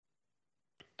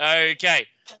Okay.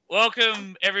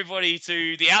 Welcome, everybody,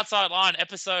 to the Outside Line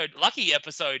lucky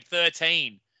episode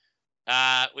 13.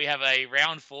 We have a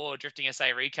round 4 Drifting SA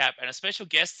recap and a special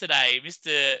guest today,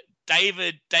 Mr.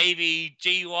 Davey,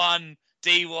 G1,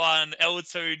 D1,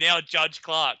 L2, now Judge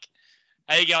Clark.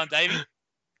 How you going, Davey?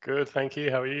 Good, thank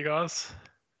you. How are you guys?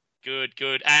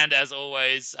 Good. And as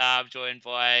always, joined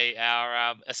by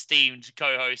our esteemed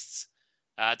co-hosts,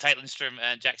 Tate Lindstrom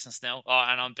and Jackson Snell. Oh,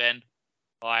 and I'm Ben.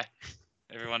 Hi.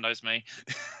 Everyone knows me.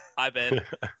 Hi, Ben.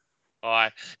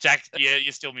 Hi. Jack,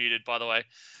 you're still muted, by the way.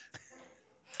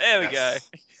 There we go.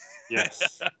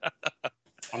 Yes.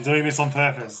 I'm doing this on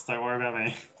purpose. Don't worry about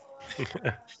me.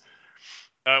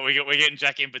 We're getting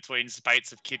Jack in between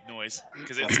spates of kid noise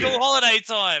because it's school holiday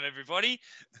time, everybody.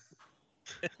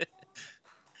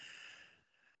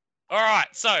 All right,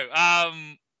 so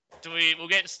we'll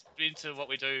get into what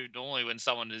we do normally when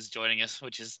someone is joining us,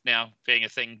 which is now being a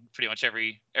thing pretty much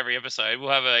every episode. We'll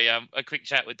have a quick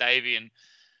chat with Davey, and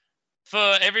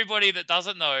for everybody that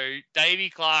doesn't know,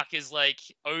 Davey Clark is like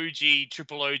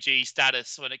triple OG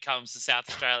status when it comes to South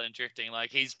Australian drifting. Like,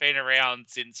 he's been around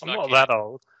since. I'm not that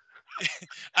old.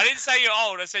 I didn't say you're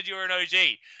old. I said you were an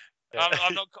OG. Yeah.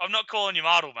 I'm not calling you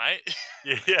model, mate.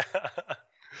 Yeah.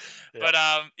 But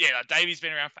Davey's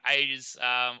been around for ages.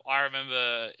 I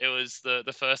remember it was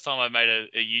the first time I made a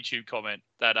YouTube comment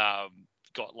that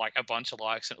got like a bunch of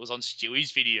likes, and it was on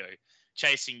Stewie's video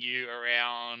chasing you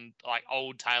around like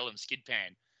Old Tailem skid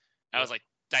pan. I was like,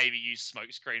 Davey used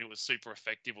smoke screen, it was super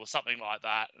effective or something like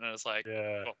that. And I was like,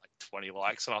 got like 20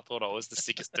 likes, and I thought I was the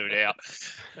sickest dude out.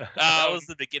 That was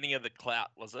the beginning of the clout,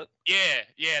 was it?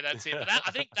 Yeah, that's it. But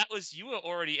I think that was, you were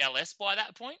already LS by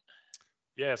that point.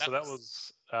 Yeah, that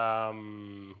was I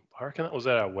reckon that was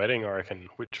at our wedding,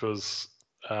 which was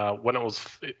when it was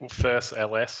first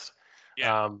LS.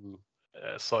 Yeah.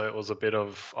 So it was a bit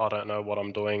of, I don't know what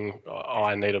I'm doing.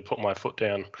 I need to put my foot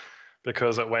down,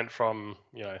 because it went from,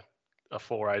 a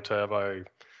 4A turbo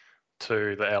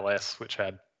to the LS, which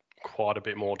had quite a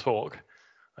bit more torque.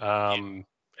 And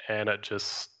it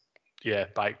just,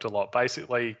 baked a lot.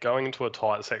 Basically, going into a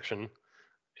tight section,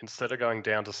 instead of going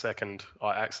down to second,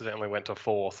 I accidentally went to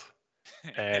fourth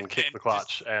and kicked the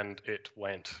clutch, and it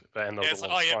went. And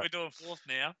we're doing fourth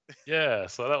now. Yeah,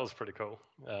 so that was pretty cool.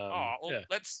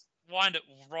 Let's wind it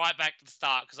right back to the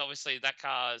start, because obviously that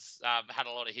car's had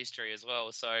a lot of history as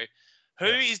well. So who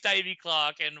is Davey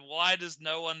Clark, and why does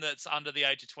no one that's under the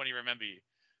age of 20 remember you?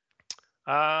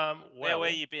 Where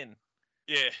you been?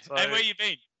 Yeah, and where you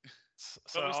been?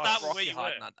 So we'll start with where you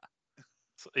were.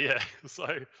 So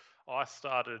I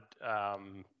started, I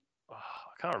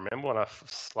can't remember when I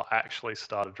actually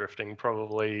started drifting,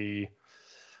 probably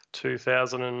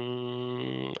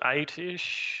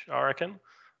 2008-ish, I reckon.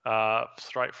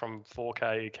 Straight from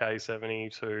 4K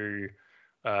K70 to,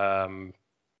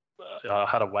 I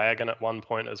had a wagon at one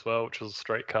point as well, which was a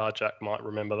street car. Jack might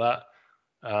remember that,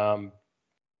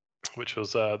 which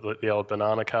was the old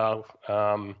banana car.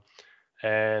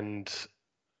 And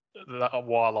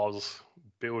while I was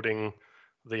building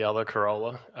the other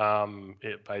Corolla,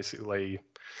 it basically,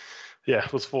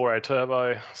 was 4A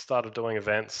turbo, started doing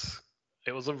events.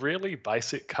 It was a really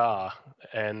basic car,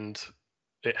 and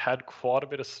it had quite a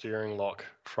bit of steering lock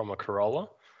from a Corolla,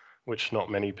 which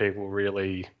not many people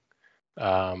really,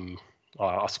 I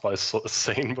suppose, sort of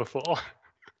seen before.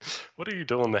 What are you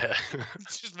doing there?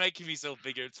 It's just making myself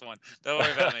bigger. It's fine. Don't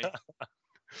worry about me.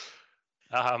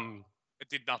 It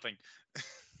did nothing.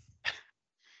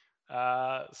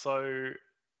 So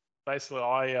basically,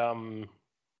 I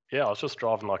was just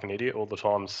driving like an idiot all the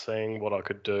time, seeing what I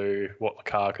could do, what the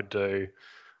car could do.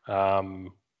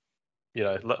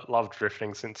 Loved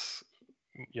drifting since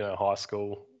high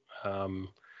school,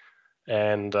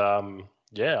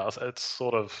 it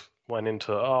sort of went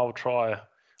into, I'll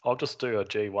just do a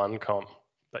G1 comp,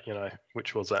 but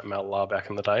which was at Malala back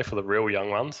in the day for the real young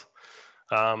ones.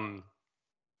 I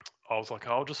was like,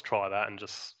 I'll just try that and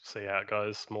just see how it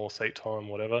goes, more seat time,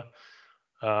 whatever.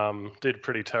 Did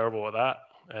pretty terrible at that,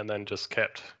 and then just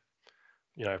kept,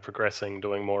 progressing,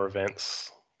 doing more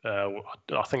events. I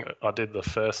think I did the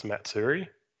first Matsuri.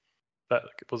 That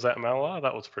was at Malala.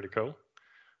 That was pretty cool.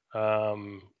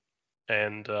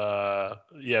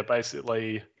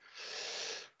 Basically,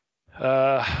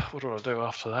 what did I do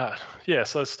after that? Yeah,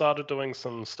 so I started doing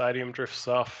some stadium drift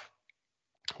stuff,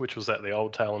 which was at the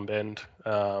Old Tailem Bend.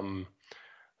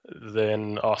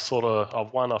 Then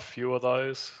I've won a few of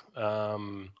those,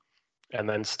 and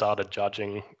then started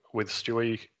judging with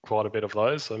Stewie quite a bit of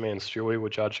those. So me and Stewie were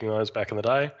judging those back in the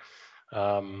day.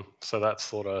 So that's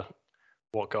sort of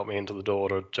what got me into the door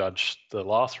to judge the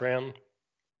last round,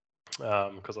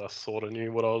 because I sort of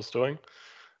knew what I was doing.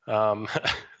 And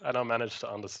I managed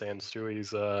to understand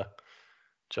Stewie's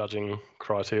judging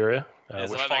criteria. There's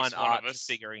which a fine makes one art of to us.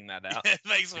 figuring that out. It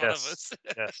makes one of us.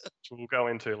 Yes, which we'll go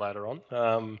into later on.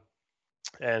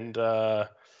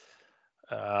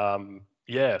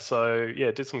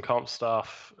 Did some comp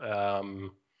stuff.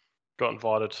 Got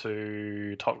invited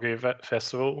to Top Gear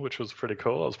Festival, which was pretty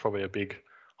cool. It was probably a big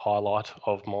highlight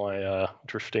of my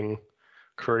drifting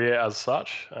career as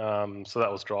such. So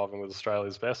that was driving with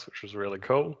Australia's Best, which was really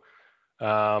cool.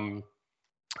 And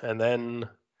then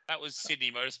that was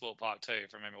Sydney Motorsport Park too,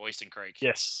 if I remember, Eastern Creek.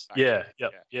 Yes,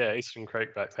 Eastern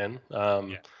Creek back then.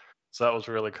 So that was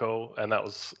really cool, and that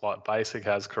was like basic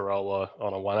as Corolla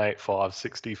on a 185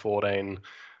 60/14,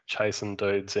 chasing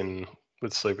dudes in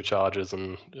with superchargers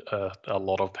and a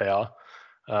lot of power.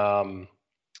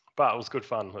 But it was good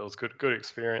fun. It was good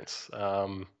experience.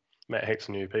 Met heaps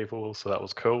of new people, so that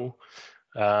was cool.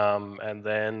 And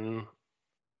then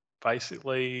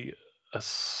basically as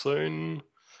soon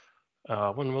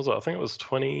when was it? I think it was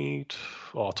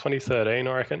 2013,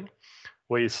 I reckon.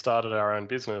 We started our own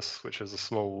business, which is a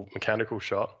small mechanical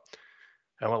shop.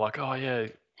 And we're like, oh yeah,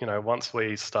 once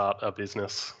we start a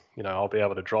business, I'll be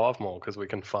able to drive more because we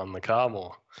can fund the car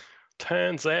more.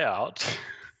 Turns out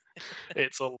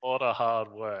it's a lot of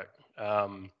hard work.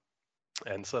 And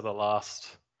so the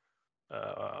last,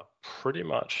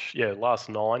 last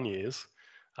 9 years,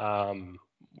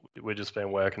 we've just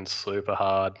been working super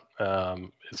hard.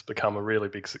 It's become a really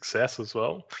big success as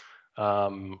well.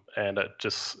 And it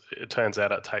turns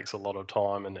out it takes a lot of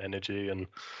time and energy, and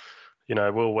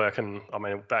we're working. I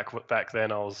mean, back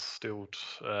then I was still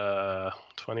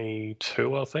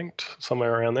 22, I think,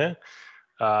 somewhere around there.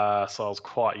 So I was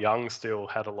quite young still,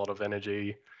 had a lot of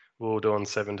energy. We were doing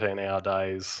 17-hour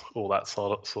days, all that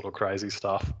sort of crazy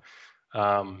stuff.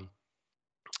 And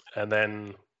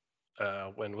then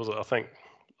when was it? I think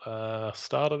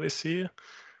start of this year,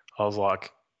 I was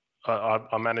like,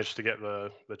 I managed to get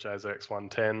the JZX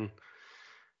 110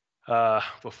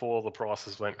 before the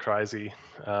prices went crazy,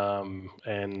 and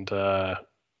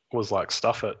was like,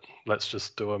 stuff it, let's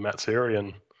just do a Matsuri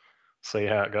and see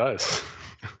how it goes.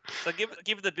 So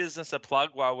give the business a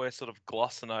plug while we're sort of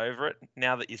glossing over it,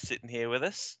 now that you're sitting here with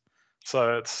us.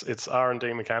 So it's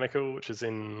R&D Mechanical, which is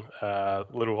in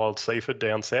little old Seaford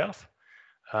down south.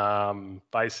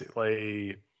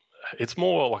 Basically, it's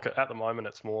more like at the moment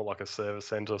it's more like a service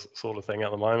center sort of thing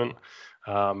at the moment.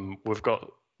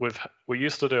 We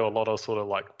used to do a lot of sort of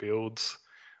like builds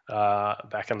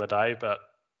back in the day, but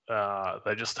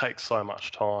they just take so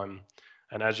much time,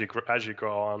 and as you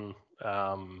grow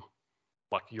on,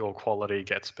 like your quality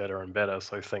gets better and better,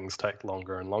 so things take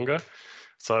longer and longer.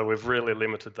 So we've really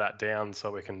limited that down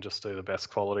so we can just do the best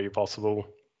quality possible.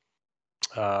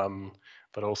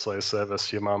 But also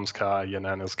service your mum's car, your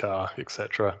nana's car,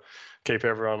 etc. Keep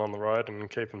everyone on the road and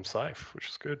keep them safe, which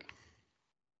is good.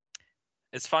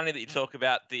 It's funny that you talk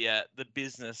about the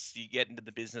business. You get into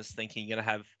the business thinking you're going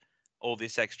to have all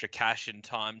this extra cash and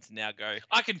time to now go.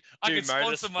 I can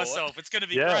sponsor myself. It's going to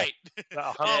be great.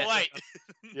 Oh wait.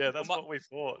 Yeah, that's what we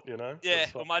thought. Yeah.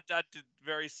 Well, my dad did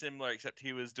very similar, except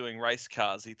he was doing race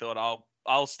cars. He thought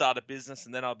I'll start a business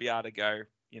and then I'll be able to go,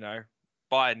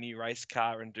 buy a new race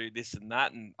car and do this and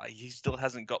that. And he still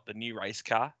hasn't got the new race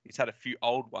car. He's had a few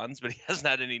old ones, but he hasn't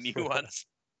had any new ones.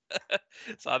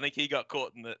 So I think he got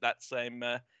caught in that same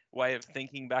way of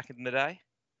thinking back in the day.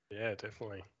 Yeah,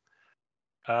 definitely.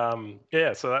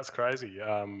 So that's crazy.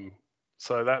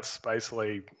 So that's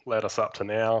basically led us up to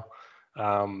now.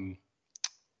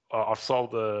 I've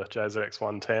sold the JZX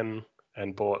 110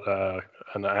 and bought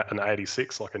an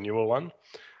 86, like a newer one.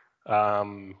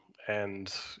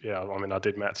 And yeah, I mean, I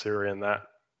did Matsuri in that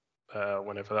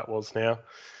whenever that was now.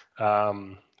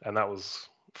 And that was,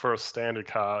 for a standard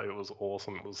car, it was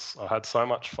awesome. I had so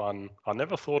much fun. I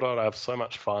never thought I'd have so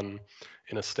much fun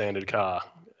in a standard car.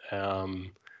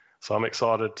 So I'm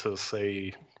excited to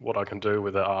see what I can do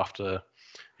with it after,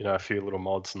 a few little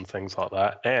mods and things like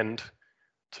that. And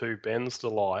to Ben's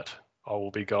delight, I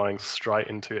will be going straight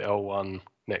into L1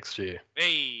 next year.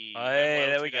 Hey,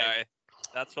 there we go.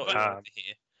 That's what we wanted to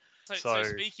hear. So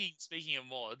speaking of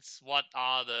mods, what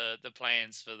are the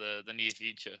plans for the near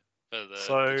future for the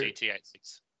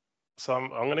GT86? So I'm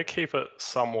going to keep it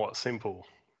somewhat simple,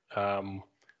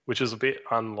 which is a bit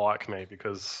unlike me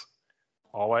because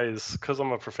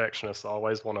I'm a perfectionist, I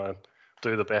always want to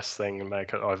do the best thing and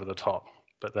make it over the top,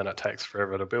 but then it takes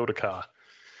forever to build a car.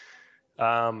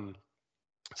 So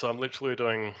I'm literally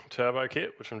doing turbo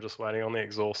kit, which I'm just waiting on the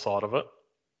exhaust side of it,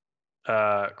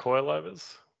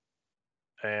 coilovers,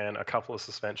 and a couple of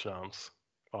suspension arms,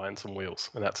 and some wheels,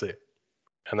 and that's it.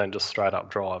 And then just straight up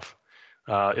drive.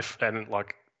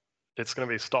 it's going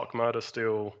to be stock motor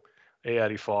still,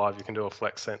 E85. You can do a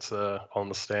flex sensor on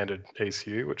the standard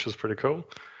ECU, which is pretty cool.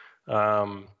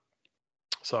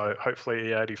 So hopefully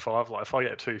E85, like if I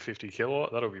get 250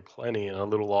 kilowatt, that'll be plenty in a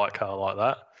little light car like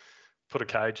that. Put a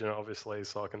cage in it, obviously,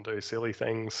 so I can do silly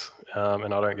things,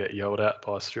 and I don't get yelled at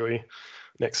by Stewie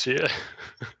next year.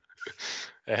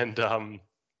 And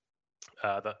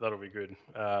that'll be good.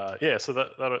 Yeah, so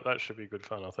that should be good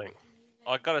fun, I think.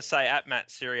 I got to say, at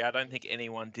Matt Siri, I don't think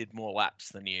anyone did more laps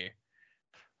than you.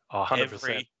 Oh,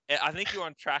 100%. I think you're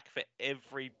on track for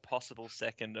every possible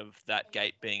second of that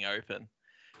gate being open.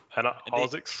 And I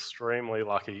was extremely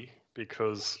lucky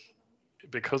because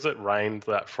it rained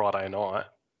that Friday night.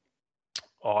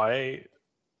 I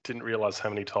didn't realize how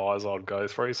many tyres I'd go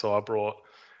through, so I brought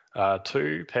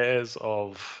 2 pairs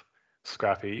of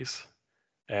scrappies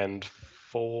and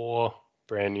 4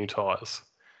 brand new tyres.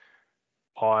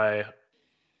 So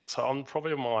I'm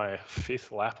probably on my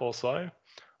 5th lap or so.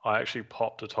 I actually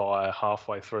popped a tyre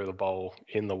halfway through the bowl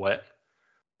in the wet.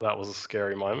 That was a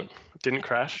scary moment. Didn't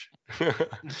crash.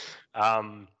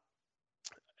 And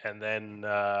then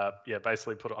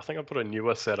basically I think I put a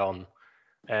newer set on,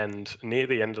 and near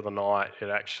the end of the night, it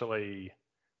actually,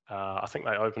 I think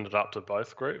they opened it up to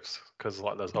both groups because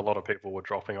like there's a lot of people were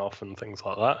dropping off and things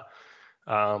like that.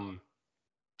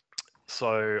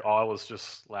 So I was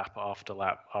just lap after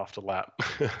lap after lap,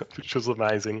 which was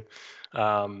amazing.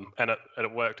 And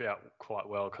it worked out quite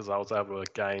well because I was able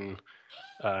to gain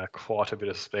quite a bit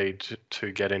of speed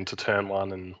to get into turn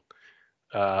 1. And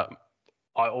I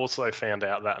also found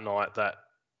out that night that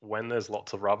when there's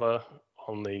lots of rubber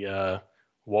on the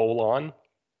wall line,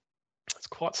 it's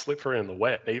quite slippery in the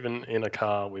wet, even in a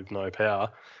car with no power.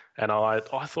 And I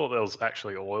thought there was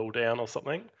actually oil down or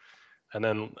something. And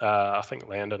then I think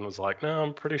Landon was like, "No,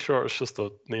 I'm pretty sure it's just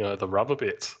the rubber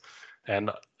bits."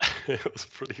 And it was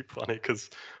pretty funny because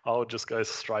I would just go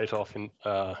straight off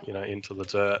into the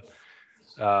dirt.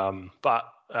 But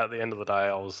at the end of the day,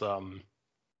 I was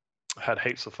had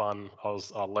heaps of fun.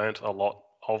 I learnt a lot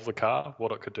of the car,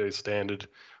 what it could do standard,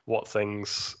 what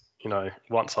things,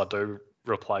 once I do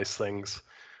replace things,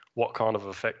 what kind of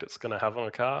effect it's going to have on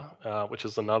a car, which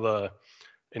is another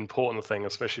important thing,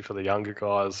 especially for the younger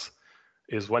guys,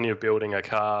 is when you're building a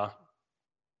car,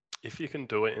 if you can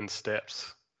do it in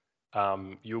steps,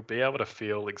 you'll be able to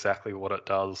feel exactly what it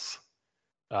does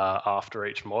after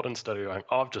each mod, instead of going,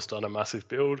 I've just done a massive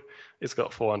build, it's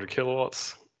got 400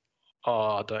 kilowatts,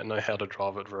 I don't know how to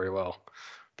drive it very well.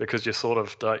 Because you sort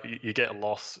of you get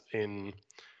lost in,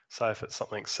 say if it's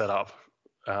something set up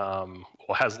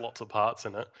or has lots of parts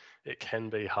in it, it can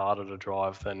be harder to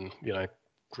drive than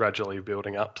gradually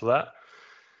building up to that,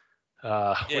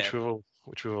 which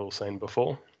we've all seen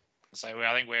before. So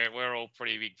I think we're all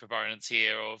pretty big proponents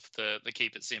here of the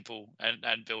keep it simple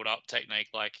and build up technique.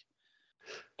 Like,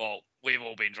 well, we've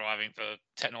all been driving for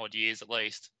 10 odd years at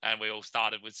least, and we all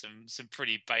started with some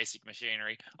pretty basic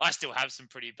machinery. I still have some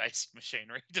pretty basic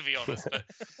machinery, to be honest,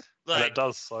 but and it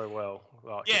does so well.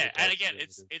 And again,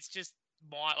 it's just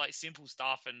simple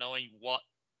stuff and knowing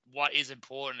what is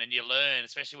important, and you learn,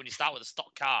 especially when you start with a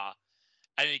stock car.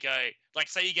 And you go, like,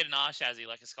 say you get an R chassis,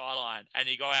 like a Skyline, and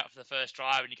you go out for the first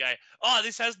drive and you go, oh,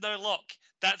 this has no lock.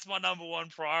 That's my number one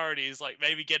priority, is like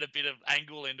maybe get a bit of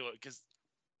angle into it, because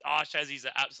R chassis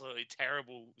are absolutely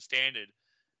terrible standard.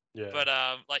 Yeah. But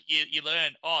you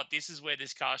learn, oh, this is where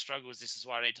this car struggles. This is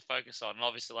what I need to focus on. And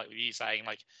obviously, like with you saying,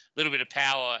 like a little bit of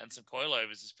power and some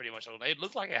coilovers is pretty much all I need. It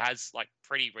looked like it has like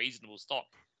pretty reasonable stock.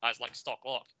 It's like stock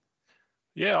lock.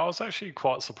 Yeah, I was actually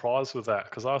quite surprised with that,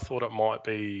 because I thought it might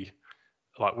be,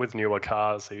 like with newer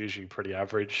cars, they're usually pretty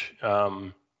average.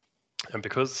 And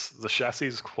because the chassis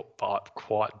is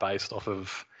quite based off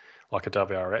of like a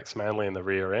WRX, mainly in the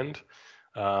rear end,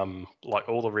 like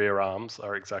all the rear arms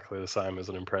are exactly the same as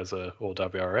an Impreza or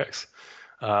WRX.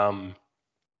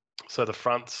 So the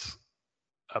front's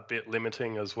a bit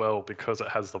limiting as well, because it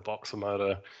has the boxer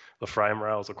motor. The frame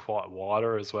rails are quite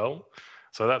wider as well.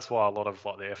 So that's why a lot of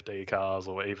like the FD cars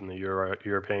or even the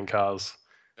European cars,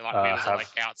 they're like wheels are like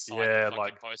outside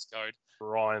like postcode.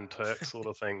 Ryan Turk sort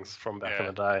of things from back in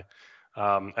the day.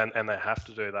 And they have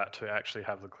to do that to actually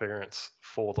have the clearance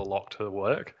for the lock to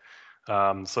work.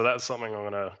 So that's something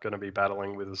I'm gonna be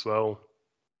battling with as well.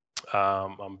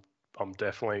 I'm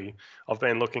definitely, I've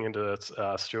been looking into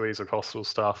Stewie's Acostal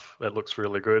stuff. It looks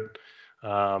really good.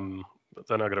 But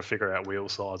then I've got to figure out wheel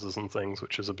sizes and things,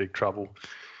 which is a big trouble.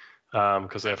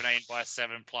 Because 17 by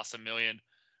 7 plus 1 million.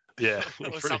 Yeah,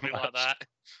 or something like that.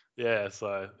 Yeah,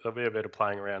 so there'll be a bit of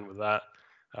playing around with that.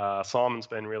 Simon's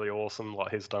been really awesome.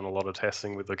 Like, he's done a lot of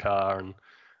testing with the car,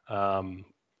 and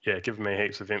given me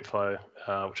heaps of info,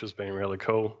 which has been really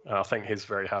cool. I think he's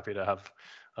very happy to have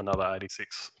another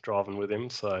 86 driving with him.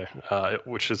 So,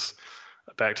 which is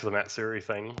back to the Matsuri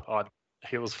thing.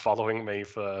 He was following me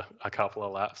for a couple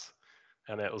of laps,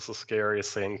 and it was the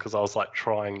scariest thing because I was like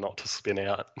trying not to spin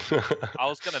out. I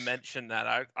was going to mention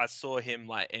that. I saw him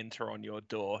like enter on your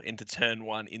door into turn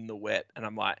 1 in the wet, and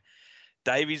I'm like,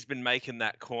 Davey's been making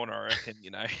that corner, I reckon,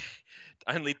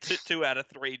 only two out of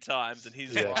 3 times, and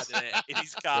he's riding it in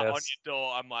his car on your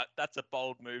door. I'm like, that's a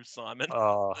bold move, Simon.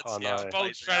 Oh, Let's I see how know. it Bold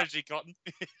plays strategy, Cotton.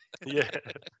 Yeah.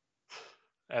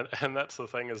 And that's the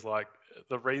thing is like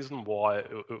the reason why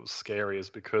it was scary is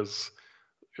because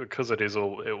it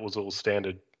was all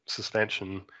standard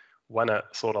suspension. When it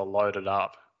sort of loaded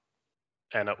up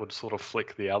and it would sort of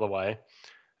flick the other way,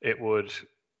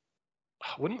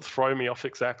 wouldn't throw me off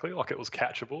exactly, like it was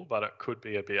catchable, but it could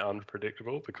be a bit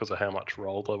unpredictable because of how much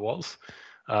roll there was.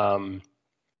 And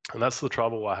that's the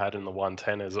trouble I had in the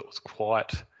 110 is it was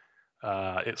quite,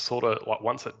 it sort of, like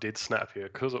once it did snap you,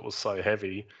 because it was so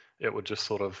heavy, it would just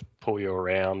sort of pull you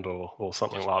around or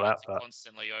something Just like that. makes you But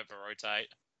constantly over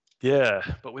rotate. yeah,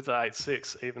 but with the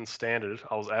 8.6, even standard,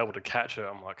 I was able to catch it.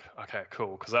 I'm like, okay,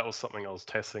 cool, because that was something I was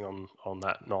testing on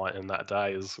that night and that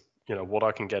day is, what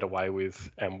I can get away with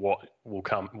and what it will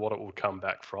come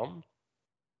back from.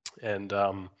 And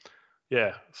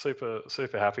yeah, super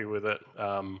happy with it.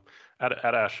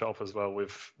 At our shop as well,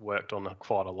 we've worked on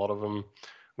quite a lot of them.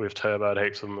 We've turboed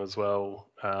heaps of them as well.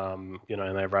 And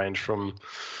they range from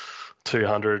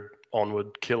 200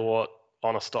 onward kilowatt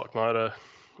on a stock motor,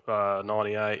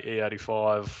 98,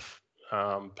 E85.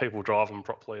 People drive them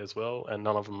properly as well, and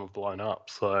none of them have blown up.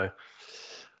 So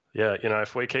yeah,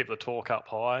 if we keep the torque up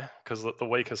high, because the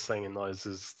weakest thing in those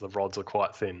is the rods are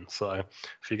quite thin. So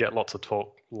if you get lots of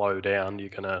torque low down, you're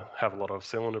going to have a lot of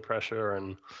cylinder pressure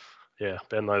and, yeah,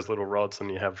 bend those little rods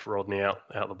and you have Rodney out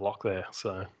the block there.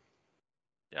 So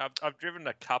Yeah, I've driven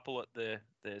a couple at the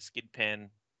skid pan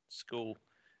school,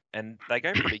 and they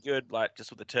go pretty good, like just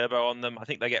with the turbo on them. I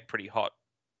think they get pretty hot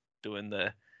doing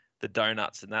the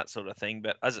donuts and that sort of thing.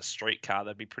 But as a street car,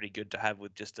 they'd be pretty good to have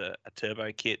with just a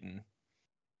turbo kit and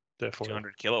definitely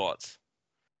 200 kilowatts.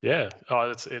 Yeah,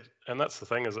 and that's the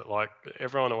thing is that like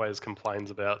everyone always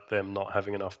complains about them not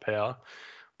having enough power,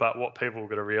 but what people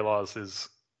got to realize is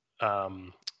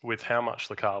with how much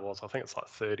the car was, I think it's like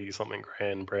 30 something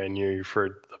grand brand new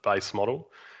for the base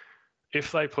model.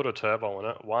 If they put a turbo in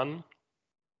it, one,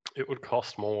 it would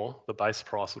cost more. The base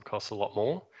price would cost a lot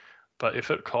more, but if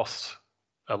it costs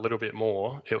a little bit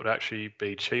more, it would actually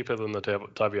be cheaper than the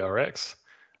WRX,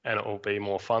 and it will be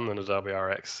more fun than the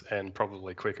WRX, and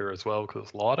probably quicker as well because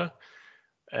it's lighter.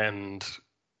 And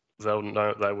they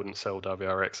wouldn't sell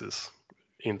WRXs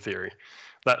in theory.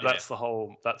 That's the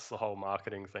whole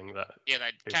marketing thing that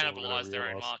they cannibalize their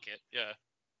own market. Yeah.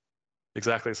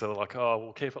 Exactly. So they're like, oh,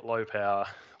 we'll keep it low power.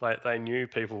 They knew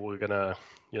people were gonna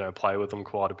play with them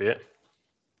quite a bit.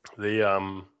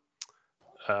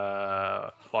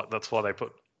 Like that's why they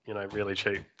put really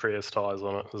cheap Prius tires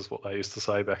on it, is what they used to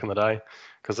say back in the day,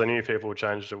 because they knew people would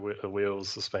change the wheels,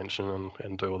 suspension,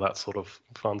 and do all that sort of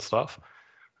fun stuff.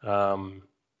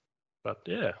 But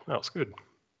yeah, that was good.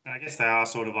 I guess they are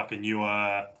sort of like a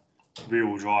newer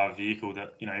rear-wheel drive vehicle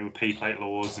that, with P-plate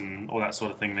laws and all that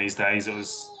sort of thing these days. It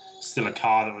was still a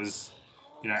car that was,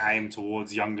 aimed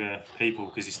towards younger people,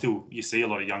 because you see a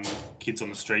lot of young kids on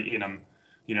the street in them,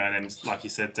 and then like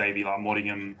you said, Davey, like modding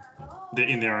them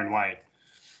in their own way.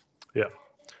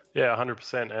 Yeah,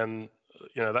 100%. And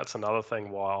that's another thing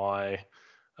why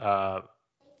I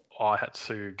had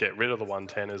to get rid of the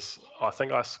 110 is I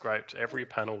think I scraped every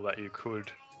panel that you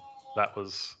could that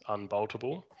was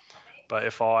unboltable. But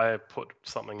if I put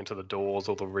something into the doors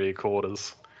or the rear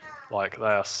quarters, like they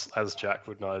are, as Jack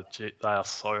would know, they are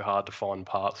so hard to find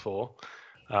parts for.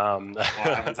 I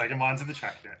haven't taken mine to the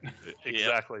track yet.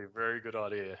 Exactly, very good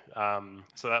idea.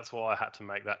 So that's why I had to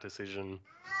make that decision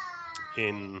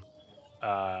in,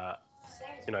 to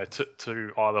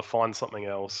either find something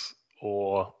else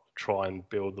or try and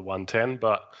build the 110.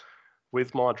 But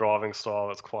with my driving style,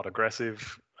 it's quite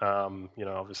aggressive.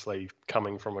 Obviously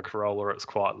coming from a Corolla, it's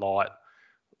quite light.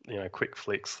 Quick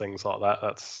flicks, things like that.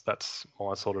 That's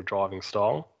my sort of driving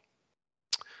style.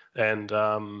 And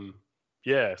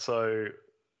so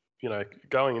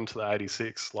going into the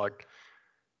 86, like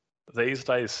these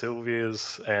days,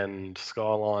 Sylvias and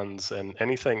Skylines and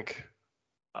anything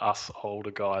us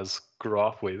older guys grew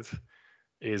up with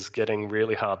is getting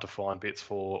really hard to find bits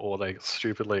for, or they're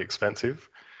stupidly expensive.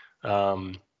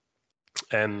 And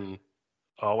I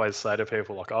always say to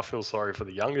people, like, I feel sorry for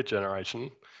the younger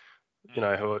generation,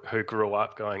 who grew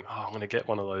up going, oh, I'm going to get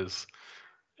one of those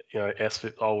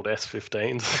old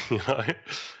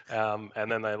S15s,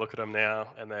 and then they look at them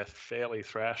now and they're fairly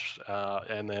thrashed,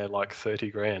 and they're like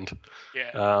 30 grand. Yeah.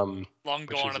 Um, Long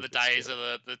which gone is are a the bit days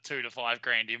scary. of the 2 to 5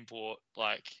 grand import.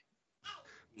 Like,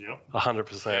 Yep.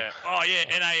 100%. yeah. Oh yeah,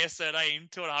 NAS 13,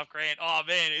 2.5 grand. Oh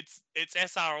man, it's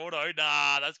SR Auto.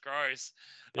 Nah, that's gross.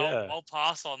 Yeah. I'll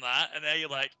pass on that. And now you're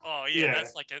like, oh yeah, Yeah.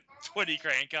 that's like a 20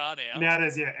 grand car now.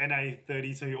 Nowadays,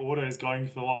 NA32 autos going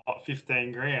for like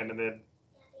 15 grand, and then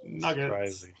nuggets.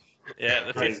 Crazy. Yeah,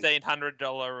 the Crazy.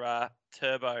 $1,500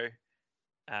 turbo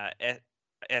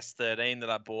S13 that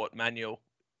I bought manual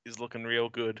is looking real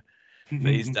good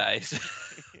these days.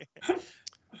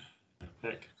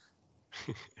 Heck.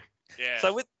 Yeah.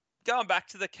 So with going back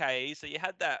to the KE, so you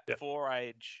had that Yep.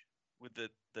 4-age with the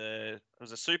it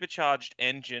was a supercharged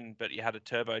engine, but you had a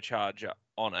turbocharger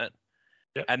on it.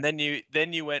 Yep. And then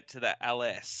you went to the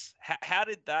LS. How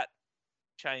did that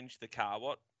change the car?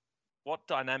 What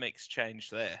dynamics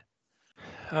changed there?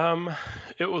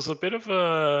 It was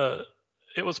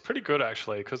it was pretty good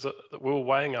actually, because we were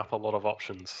weighing up a lot of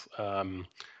options.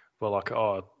 We're like,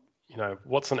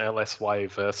 what's an LS weigh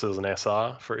versus an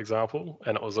SR, for example?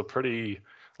 And it was a pretty,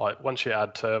 like, once you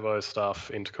add turbo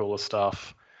stuff, intercooler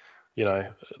stuff,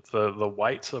 the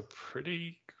weights are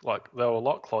pretty, like, they were a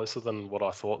lot closer than what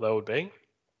I thought they would be.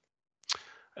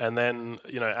 And then,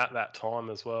 at that time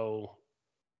as well,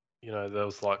 there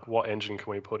was like, what engine can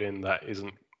we put in that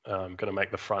isn't going to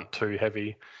make the front too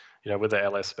heavy? With the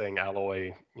LS being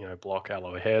alloy, block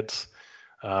alloy heads.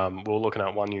 We were looking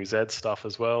at 1UZ stuff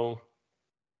as well.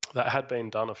 That had been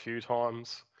done a few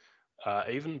times.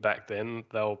 Even back then,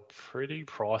 they were pretty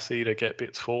pricey to get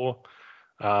bits for.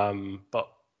 But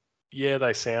yeah,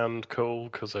 they sound cool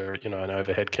because they're, an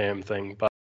overhead cam thing.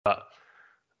 But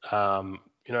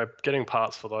getting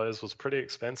parts for those was pretty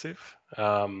expensive.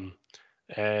 And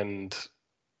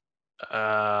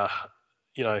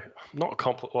not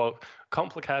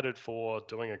complicated for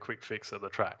doing a quick fix at the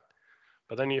track.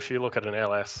 But then if you look at an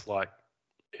LS, like,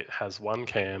 it has one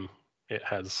cam, it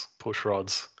has push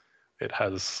rods, it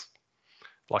has,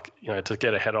 like, to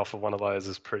get a head off of one of those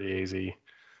is pretty easy.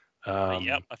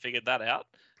 Yep, I figured that out.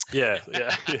 Yeah.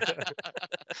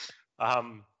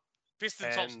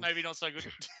 Piston tops maybe not so good.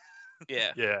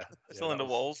 Yeah. Cylinder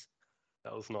walls.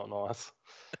 That was not nice.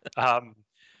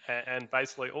 And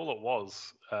basically all it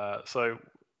was, so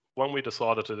when we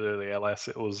decided to do the LS,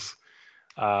 it was,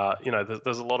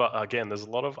 there's a lot of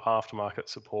aftermarket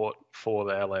support for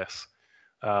the LS.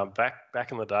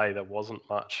 Back in the day, there wasn't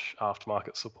much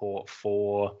aftermarket support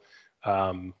for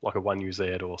like a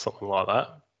 1UZ or something like that.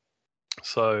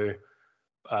 So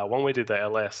when we did the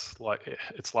LS, like,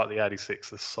 it's like the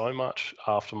 86, there's so much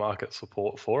aftermarket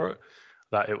support for it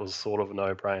that it was sort of a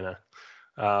no-brainer.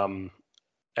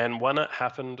 And when it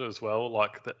happened as well,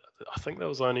 like, I think there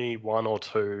was only one or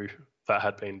two that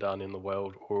had been done in the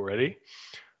world already.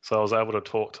 So I was able to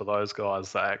talk to those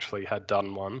guys that actually had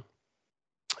done one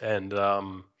and,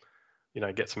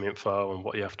 get some info on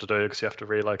what you have to do, because you have to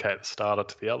relocate the starter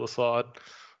to the other side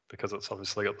because it's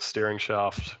obviously got the steering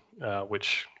shaft,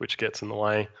 which gets in the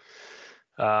way.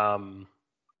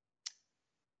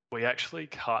 We actually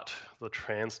cut the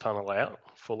trans tunnel out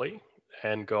fully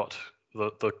and got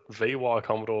the VY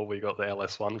Commodore we got the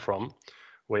LS1 from.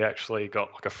 We actually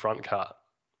got like a front cut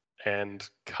and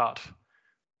cut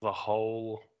the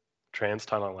whole trans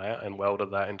tunnel out and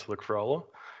welded that into the Corolla.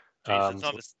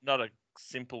 Jeez, it's not a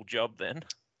simple job then.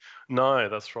 No,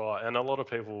 that's right. And a lot of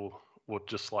people would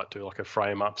just like do like a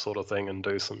frame up sort of thing and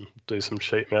do some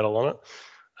sheet metal on it.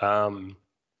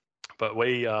 But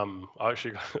we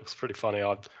actually, it was pretty funny.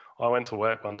 I went to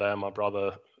work one day and my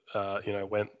brother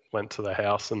went to the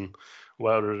house and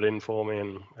welded it in for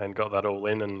me and got that all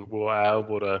in, and we were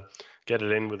able to get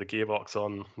it in with the gearbox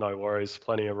on, no worries,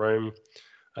 plenty of room.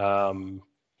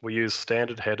 We used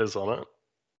standard headers on it,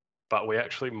 but we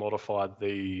actually modified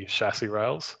the chassis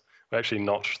rails. We actually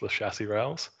notched the chassis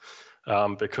rails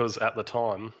because at the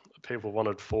time people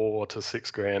wanted 4 to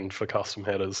 6 grand for custom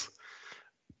headers.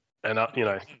 And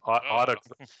I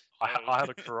had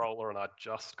a Corolla and I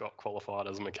just got qualified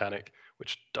as a mechanic,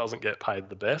 which doesn't get paid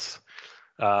the best.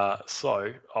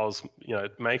 So I was,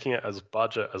 making it as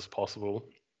budget as possible.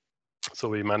 So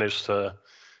we managed to,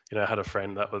 had a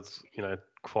friend that was,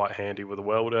 quite handy with a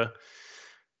welder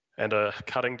and a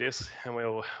cutting disc, and we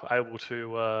were able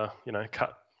to,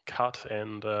 cut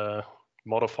and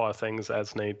modify things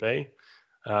as need be.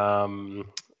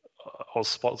 I was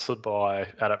sponsored by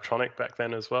Adaptronic back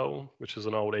then as well, which is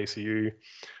an old ECU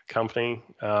company,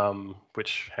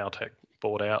 which Haltech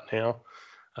bought out now.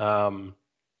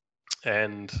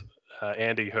 And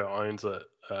Andy, who owns it,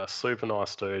 super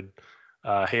nice dude.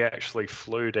 he actually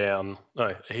flew down.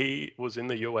 No, he was in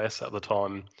the US at the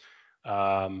time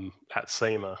at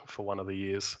SEMA for one of the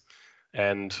years,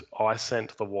 and I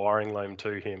sent the wiring loom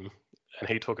to him, and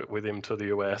he took it with him to the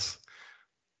US,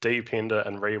 de-pinned it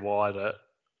and rewired it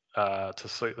to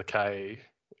suit the KE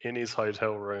in his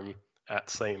hotel room at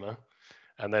SEMA,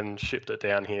 and then shipped it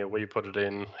down here. We put it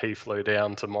in. He flew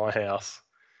down to my house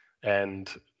and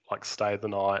like stayed the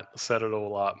night, set it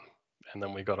all up, and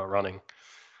then we got it running,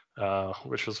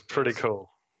 which was pretty cool.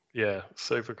 Yeah,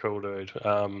 super cool, dude.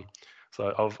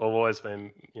 So I've always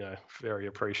been, very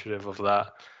appreciative of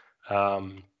that.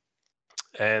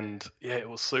 And yeah, it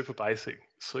was super basic,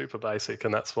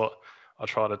 and that's what I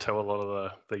try to tell a lot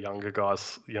of the younger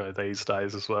guys, these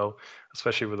days as well,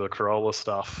 especially with the Corolla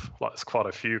stuff. Like there's quite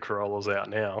a few Corollas out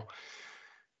now.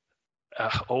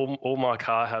 All my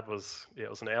car had was it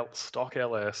was an stock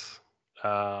LS,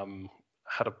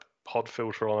 had a pod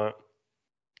filter on it,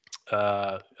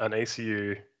 an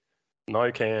ECU,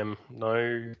 no cam,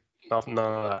 nothing, none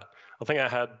of that. I think I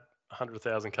had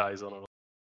 100,000 Ks on it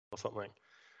or something.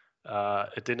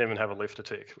 It didn't even have a lifter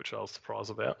tick, which I was surprised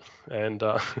about. And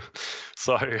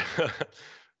so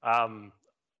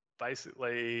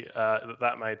basically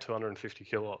that made 250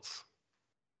 kilowatts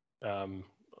on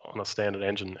a standard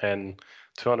engine, and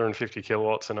 250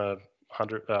 kilowatts in a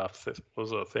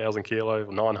 1,000 kilo,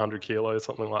 900 kilos,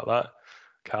 something like that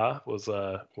car was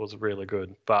really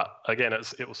good. But again,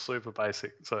 it was super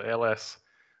basic. So LS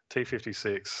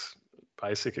T56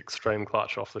 basic extreme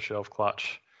clutch, off the shelf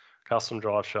clutch, custom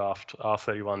drive shaft,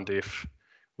 R31 diff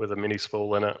with a mini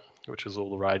spool in it, which is all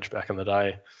the rage back in the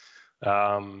day.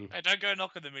 Hey, don't go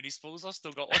knocking the mini spools. I've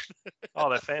still got one. Oh,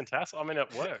 they're fantastic. I mean,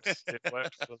 it works. It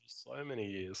worked for so many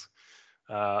years.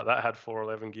 That had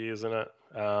 411 gears in it.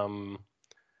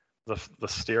 The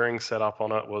steering setup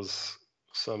on it was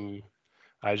some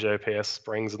AJPS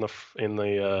springs in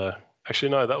the. Actually,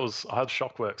 no, I had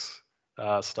Shockworks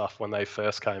stuff when they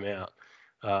first came out.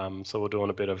 So we're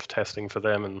doing a bit of testing for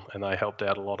them, and they helped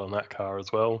out a lot on that car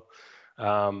as well.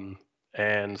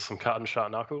 And some cut and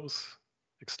shut knuckles,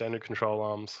 extended control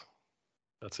arms.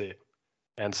 That's it.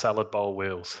 And salad bowl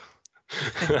wheels.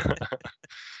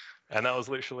 And that was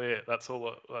literally it. That's all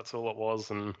it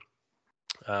was. And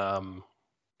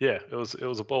yeah, it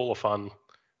was a ball of fun.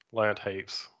 Learned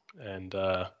heaps, and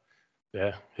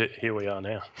yeah, here we are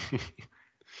now.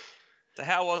 So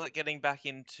how was it getting back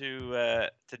into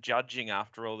to judging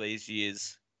after all these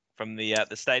years, from the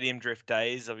Stadium Drift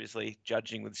days, obviously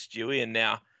judging with Stewie, and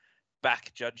now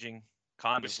back judging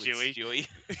kind With of with Stewie?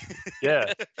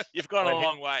 Yeah, You've gone a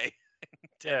long way.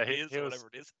 10 yeah, years or whatever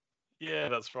it is. Yeah,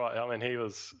 that's right. I mean,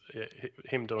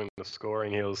 him doing the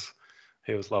scoring. He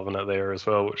was loving it there as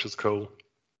well, which is cool.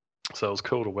 So it was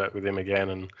cool to work with him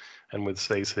again, and with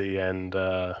CC and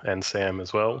Sam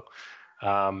as well.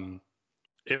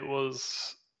 It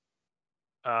was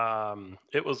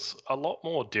a lot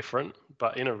more different,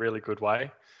 but in a really good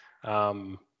way.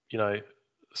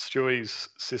 Stewie's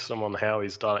system on how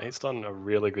he's done it, he's done a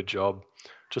really good job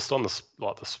just on the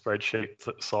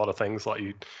spreadsheet side of things. Like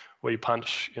you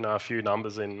punch a few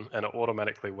numbers in and it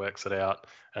automatically works it out,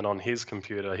 and on his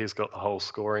computer he's got the whole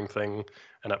scoring thing,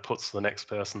 and it puts the next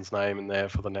person's name in there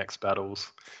for the next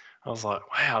battles. I was like,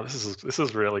 wow, this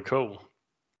is really cool.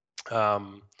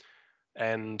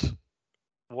 And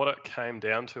what it came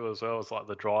down to as well is like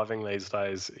the driving these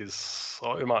days is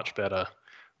so much better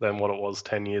than what it was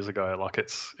 10 years ago. Like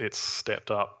it's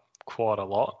stepped up quite a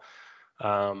lot.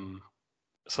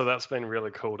 So that's been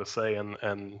really cool to see.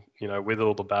 And with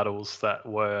all the battles that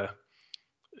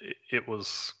it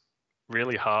was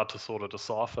really hard to sort of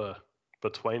decipher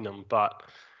between them. But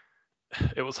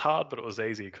it was hard, but it was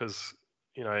easy because,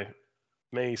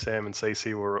 me, Sam, and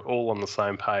CC were all on the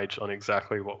same page on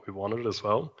exactly what we wanted as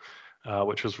well,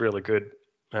 which was really good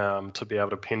to be able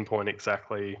to pinpoint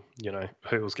exactly,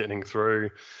 who was getting through,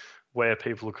 where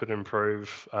people could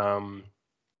improve.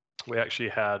 We actually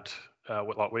had,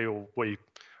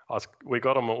 we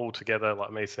got them all together,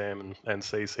 like me, Sam, and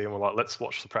CC, and we're like, let's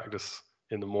watch the practice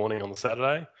in the morning on the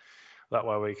Saturday. That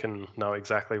way we can know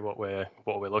exactly what we're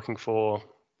looking for,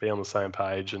 be on the same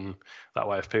page, and that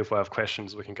way if people have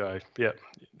questions, we can go, yep,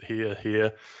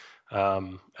 here.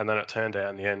 And then it turned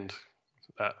out in the end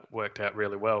that worked out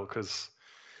really well because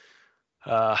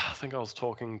I think I was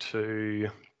talking to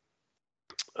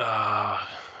who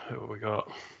have we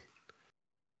got?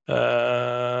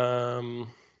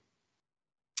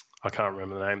 I can't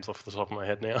remember the names off the top of my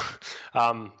head now.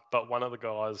 But one of the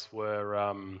guys were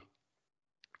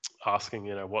asking,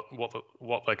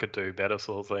 what they could do better,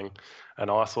 sort of thing.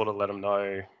 And I sort of let them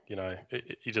know,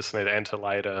 you just need to enter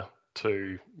later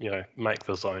to make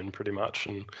the zone pretty much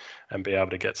and be able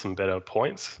to get some better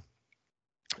points.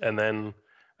 And then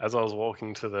as I was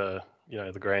walking to the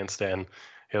the grandstand,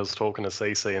 he was talking to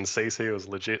CC, and CC was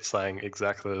legit saying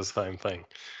exactly the same thing,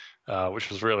 which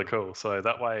was really cool. So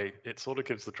that way, it sort of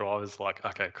gives the drivers like,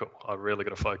 okay, cool, I really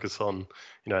got to focus on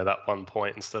that one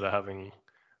point instead of having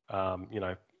three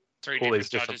all different these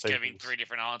judges different giving things. three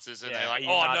different answers, and Yeah, they're like, you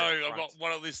 "Oh had it no, I've front. got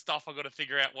one of this stuff. I've got to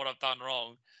figure out what I've done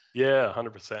wrong." Yeah,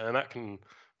 100%, and that can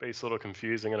be sort of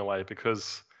confusing in a way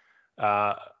because,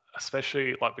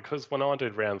 especially because when I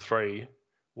did round 3,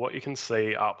 what you can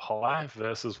see up high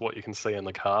versus what you can see in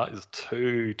the car is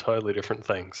two totally different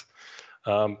things.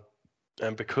 And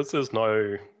because there's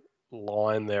no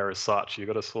line there as such, you've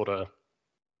got to sort of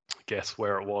guess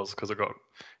where it was because it got,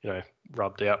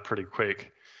 rubbed out pretty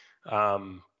quick.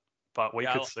 But we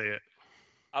could see it.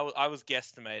 I was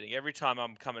guesstimating. Every time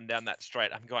I'm coming down that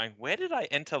straight, I'm going, where did I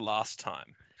enter last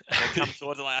time? And I come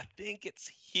towards it like, I think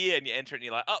it's here. And you enter it and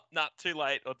you're like, oh, no, too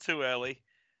late or too early.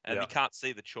 And you can't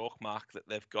see the chalk mark that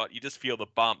they've got. You just feel the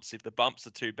bumps. If the bumps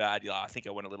are too bad, you're like, I think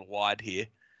I went a little wide here.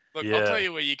 Look, I'll tell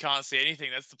you where you can't see anything.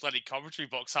 That's the bloody commentary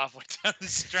box halfway down the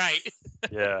straight.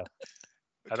 Yeah.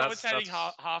 Commentating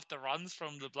half the runs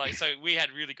from the bloke. So we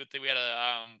had really good thing. We had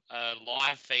a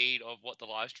live feed of what the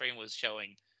live stream was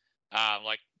showing,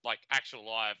 like actual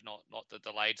live, not the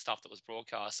delayed stuff that was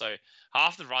broadcast. So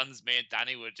half the runs, me and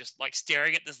Danny were just like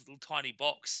staring at this little tiny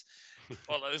box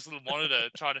or like this little monitor,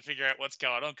 trying to figure out what's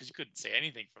going on because you couldn't see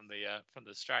anything from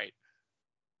the straight.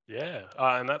 Yeah,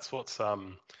 and that's what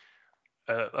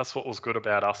was good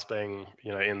about us being,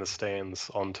 in the stands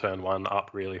on turn 1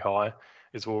 up really high,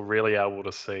 is we're really able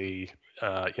to see,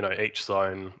 each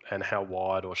zone and how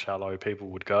wide or shallow people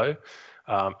would go.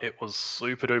 It was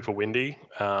super duper windy,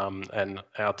 and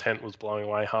our tent was blowing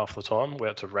away half the time. We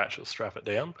had to ratchet strap it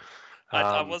down.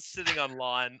 I was sitting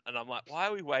online and I'm like, why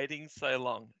are we waiting so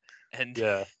long? And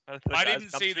yeah, I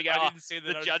didn't see the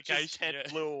judge's tent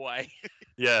blew away.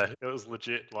 Yeah, it was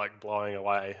legit like blowing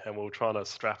away, and we were trying to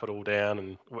strap it all down,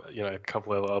 and a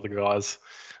couple of other guys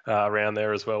around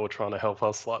there as well were trying to help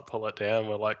us like pull it down.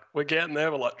 We're getting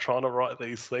there. We're like trying to write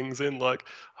these things in, like,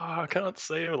 I can't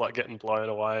see. We're like getting blown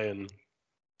away, and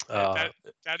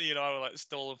Danny and I were like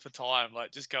stalling for time,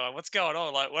 like just going, what's going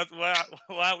on? Like, why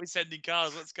aren't we sending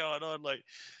cars? What's going on? Like,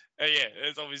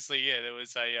 it's obviously there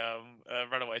was a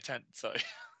runaway tent, so.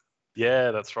 Yeah,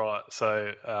 that's right.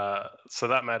 So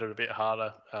that made it a bit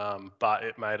harder, but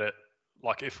it made it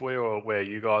like if we were where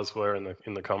you guys were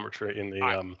in the commentary in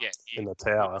the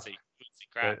tower,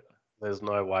 there's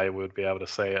no way we'd be able to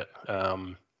see it.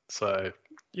 So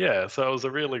it was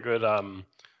a really good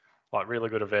really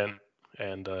good event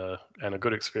and a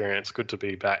good experience. Good to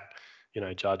be back,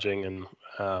 judging and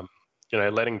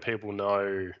letting people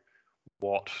know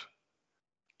what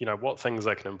things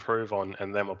they can improve on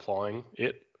and them applying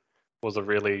it was a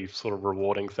really sort of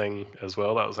rewarding thing as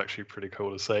well. That was actually pretty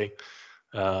cool to see.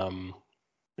 So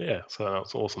that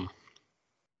was awesome.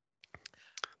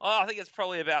 I think it's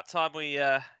probably about time we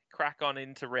crack on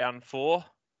into round 4.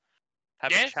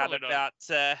 Have a chat about it's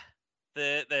the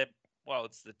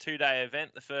 2-day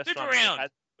event. The first Super one round.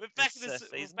 We're back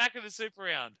in the super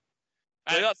round.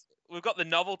 We've got the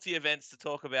novelty events to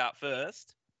talk about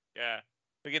first. Yeah.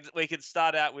 We could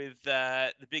start out with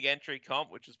the big entry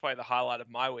comp, which was probably the highlight of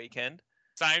my weekend.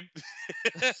 Same,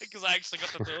 because I actually got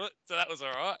to do it, so that was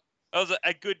all right. It was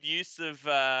a good use of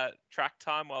track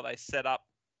time while they set up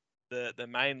the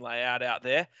main layout out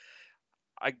there.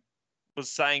 I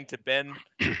was saying to Ben,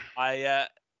 I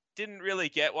didn't really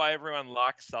get why everyone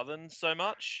liked Southern so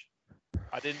much.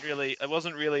 It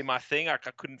wasn't really my thing. I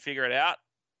couldn't figure it out.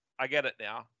 I get it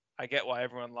now. I get why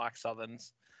everyone likes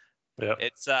Southerns. Yeah.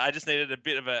 It's I just needed a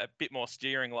bit more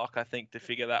steering lock, I think, to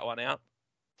figure that one out.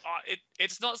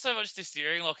 It's not so much the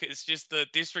steering lock; it's just the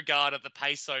disregard of the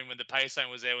pace zone when the pace zone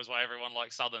was there was why everyone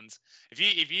liked Southerns.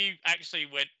 If you actually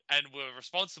went and were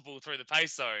responsible through the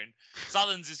pace zone,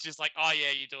 Southerns is just like, oh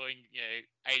yeah, you're doing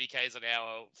 80 k's an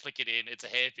hour, flick it in, it's a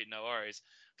hairpin, no worries.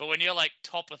 But when you're like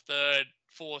top of third,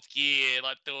 fourth gear,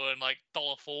 like doing like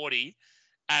 $1.40.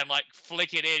 And like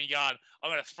flick it in, going, I'm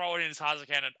gonna throw it in as hard as I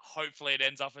can, and hopefully it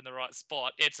ends up in the right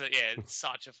spot. It's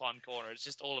such a fun corner. It's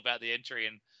just all about the entry,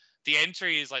 and the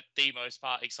entry is like the most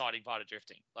exciting part of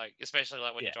drifting. Like especially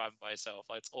like when you're driving by yourself,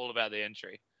 like it's all about the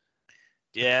entry.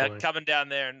 Yeah, coming down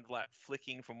there and like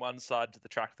flicking from one side to the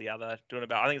track to the other, I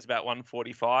think it's about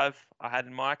 145 I had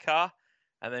in my car,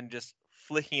 and then just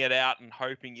flicking it out and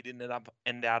hoping you didn't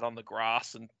end out on the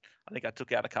grass. And I think I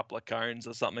took out a couple of cones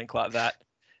or something like that.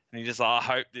 And you just, I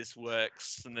hope this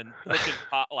works. And then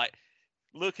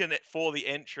looking at for the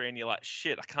entry, and you're like,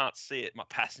 shit, I can't see it. My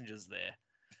passenger's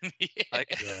there. Yeah.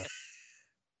 Like, Yeah.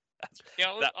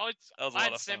 Yeah, that was a I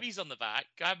had lot of fun. semis on the back.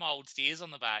 I had my old steers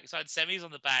on the back. So I had semis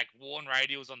on the back, worn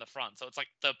radials on the front. So it's like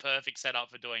the perfect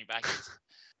setup for doing backies.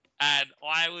 And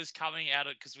I was coming out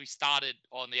of, because we started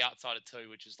on the outside of 2,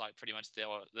 which is like pretty much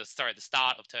the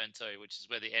start of turn 2, which is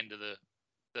where the end of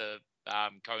the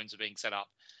cones are being set up.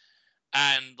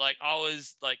 And like I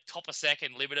was like top of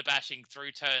second, limiter bashing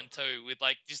through turn 2 with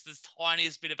like just this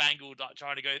tiniest bit of angle, like,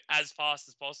 trying to go as fast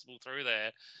as possible through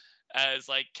there. And it's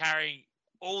like carrying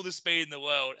all the speed in the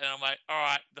world. And I'm like, all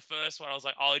right, the first one, I was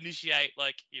like, I'll initiate,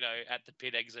 like, at the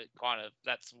pit exit, kind of.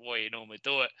 That's the way you normally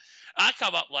do it. I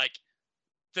come up like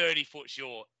 30 foot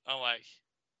short. I'm like,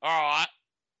 all right,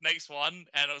 next one.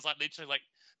 And it was like literally like,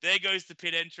 there goes the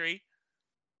pit entry.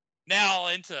 Now I'll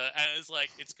enter. And it's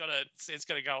like, it's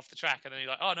gonna go off the track. And then you're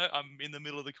like, oh no, I'm in the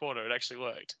middle of the corner. It actually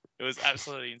worked. It was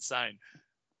absolutely insane.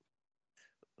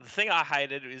 The thing I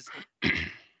hated is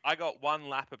I got one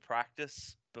lap of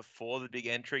practice before the big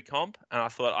entry comp, and I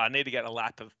thought I need to get a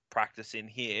lap of practice in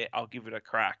here. I'll give it a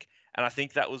crack. And I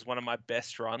think that was one of my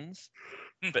best runs.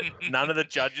 But none of the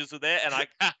judges were there, and I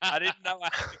didn't know I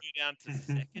had to go down to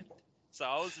second. So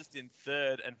I was just in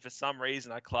third, and for some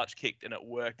reason I clutch kicked and it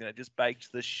worked, and it just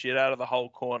baked the shit out of the whole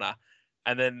corner.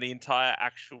 And then the entire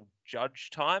actual judge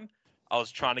time, I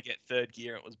was trying to get third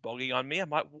gear and it was bogging on me. I'm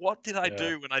like, what did I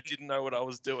do when I didn't know what I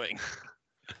was doing?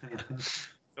 It's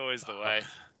always the way.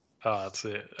 Oh, that's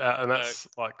it. And that's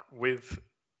like with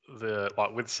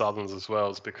Southerns as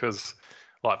well, is because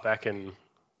like back in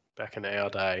our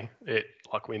day, it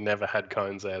like we never had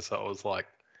cones there, so it was like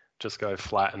just go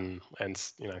flat and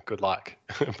good luck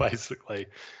basically.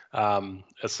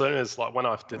 As soon as like when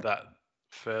I did that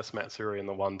first Matsuri in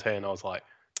the 110, I was like,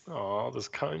 oh, there's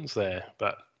cones there.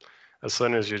 But as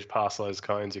soon as you pass those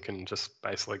cones, you can just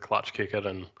basically clutch kick it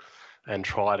and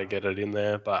try to get it in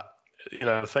there. But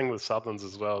the thing with Southerns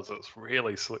as well is it's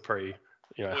really slippery,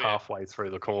 halfway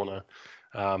through the corner.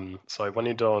 So when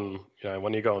you're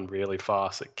going really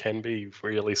fast, it can be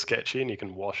really sketchy and you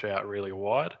can wash out really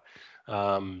wide.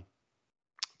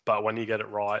 But when you get it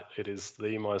right, it is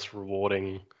the most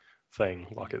rewarding thing.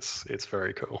 Like it's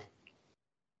very cool.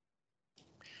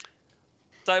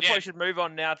 So I probably should move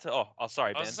on now to. Oh,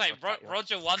 sorry, Ben. I was saying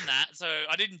Roger won that, so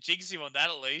I didn't jinx him on that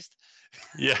at least.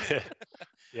 Yeah,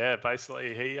 yeah.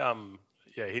 Basically,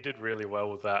 he did really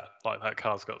well with that. Like that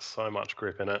car's got so much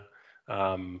grip in it,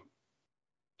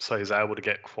 so he's able to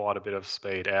get quite a bit of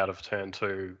speed out of turn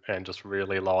 2 and just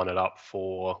really line it up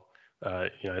for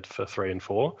 3 and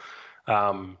 4.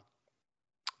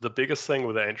 The biggest thing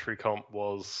with the entry comp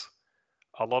was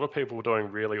a lot of people were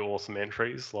doing really awesome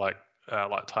entries, like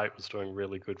Tate was doing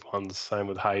really good ones, same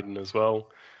with Hayden as well.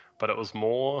 But it was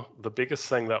more, the biggest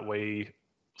thing that we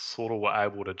sort of were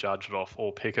able to judge it off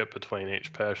or pick it between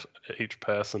each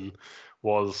person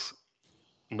was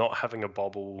not having a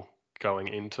bobble going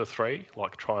into 3,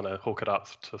 like trying to hook it up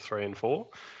to 3 and 4.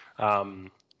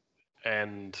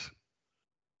 And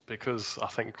because I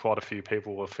think quite a few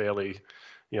people were fairly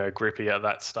grippy at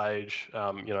that stage,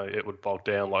 it would bog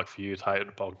down. Like for you, Tate, it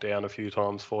would bog down a few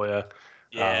times for you.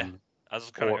 Yeah, I was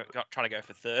kind of trying to go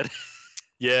for third.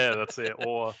 Yeah, that's it.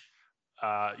 Or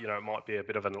it might be a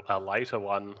bit of a later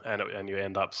one, and you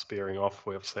end up spearing off.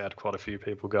 We obviously had quite a few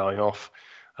people going off,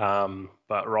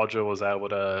 but Roger was able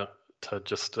to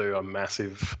just do a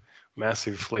massive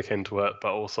flick into it,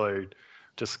 but also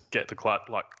just get the clutch,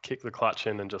 like kick the clutch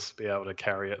in, and just be able to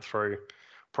carry it through.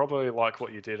 Probably like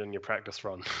what you did in your practice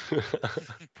run.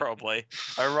 Probably.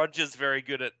 Roger's very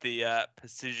good at the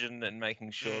precision and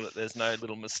making sure that there's no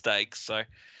little mistakes. So,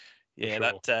 yeah,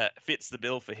 sure. that fits the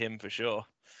bill for him for sure.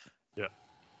 Yeah.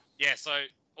 Yeah, so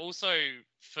also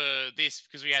for this,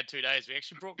 because we had 2 days, we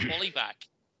actually brought quali back,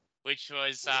 which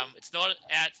was it's not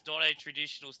a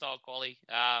traditional style quali.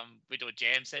 We do a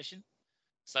jam session,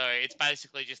 so it's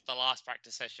basically just the last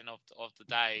practice session of the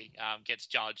day gets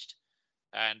judged,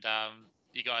 and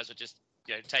you guys are just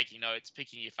taking notes,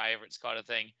 picking your favorites, kind of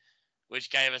thing,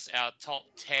 which gave us our top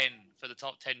 10 for the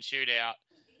top 10 shootout,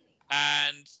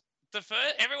 and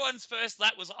everyone's first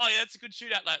lap was, oh yeah, that's a good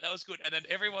shootout lap, that was good, and then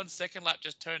everyone's second lap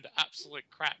just turned to absolute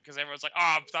crap because everyone's like,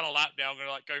 oh, I've done a lap now, I'm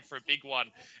gonna go for a big one,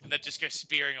 and then just go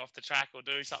spearing off the track or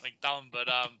do something dumb. But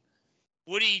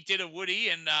Woody did a Woody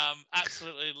and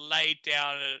absolutely laid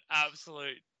down an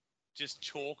absolute just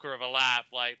chalker of a lap.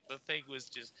 Like the thing was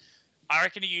just, I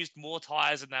reckon he used more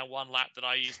tires in that one lap than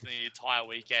I used in the entire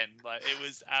weekend. Like it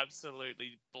was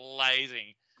absolutely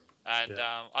blazing. And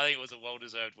I think it was a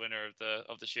well-deserved winner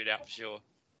of the shootout for sure.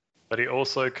 But he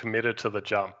also committed to the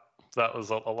jump. That was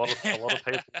a lot of people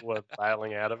were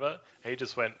bailing out of it. He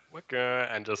just went "Wicca"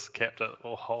 and just kept it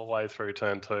the whole way through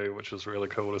turn 2, which was really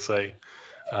cool to see.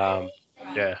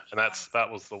 Yeah, and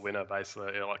that was the winner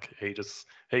basically. Like he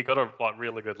got a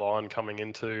really good line coming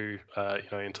into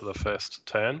into the first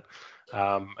turn,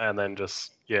 and then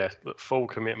just full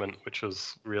commitment, which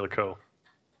was really cool.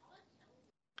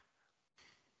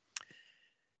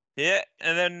 Yeah,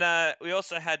 and then we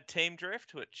also had Team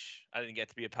Drift, which I didn't get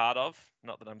to be a part of.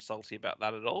 Not that I'm salty about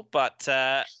that at all, but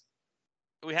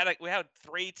we had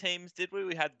 3 teams, did we?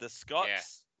 We had the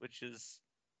Scots, which is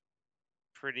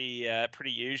pretty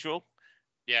usual.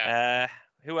 Yeah.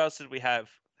 Who else did we have?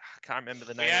 I can't remember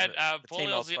the name. We had of it. The Paul, team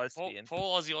I was Aussie, supposed to be in.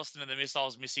 Paul Aussie Austin and the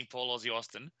Missiles missing Paul Aussie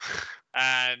Austin,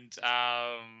 and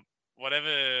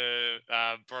whatever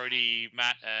Brody,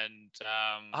 Matt, and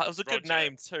it was a good Roger.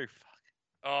 name too. Fuck.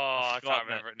 Oh, I can't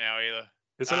remember it now either.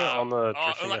 Isn't it on the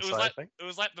Drifting it was SA thing? It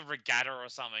was like the regatta or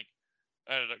something.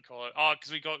 I don't call it. Oh,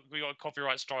 because we got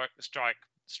copyright struck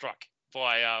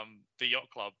by the yacht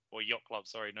club or yacht club.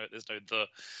 Sorry, no, there's no the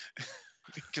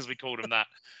because we called them that.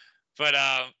 But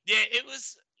yeah, it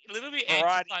was a little bit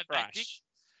Variety anticlimactic. Thrash.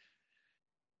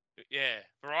 Yeah,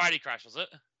 Variety Crash was it?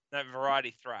 No,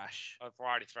 Variety Thrash. Oh,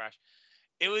 Variety Thrash.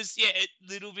 It was a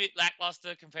little bit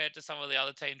lackluster compared to some of the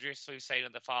other team drifts we've seen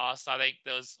in the past. I think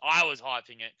I was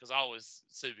hyping it because I was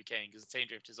super keen because the team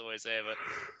drift is always there, but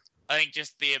I think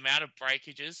just the amount of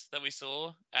breakages that we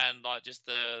saw and like just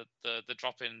the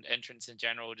drop in entrance in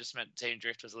general just meant team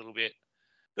drift was a little bit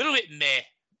meh,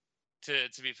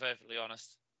 to be perfectly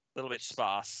honest. A little bit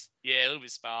sparse. Yeah, a little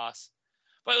bit sparse.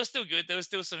 But it was still good. There was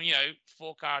still some,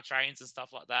 4-car trains and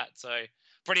stuff like that. So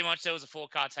pretty much there was a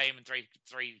 4-car team and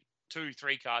two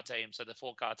 3-car teams. So the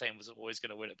 4-car team was always going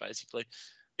to win it basically,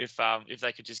 if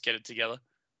they could just get it together.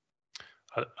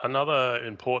 Another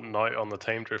important note on the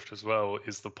team drift as well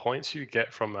is the points you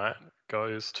get from that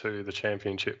goes to the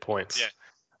championship points.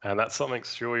 Yeah. And that's something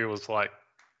Stewie was like,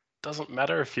 doesn't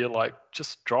matter if you're like,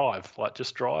 just drive,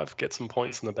 get some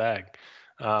points in the bag.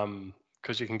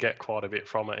 Because you can get quite a bit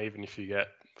from it, even if you get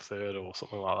third or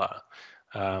something like that.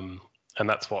 And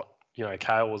that's what,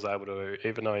 Kale was able to do,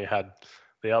 even though he had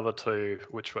the other 2,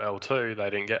 which were L2, they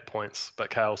didn't get points, but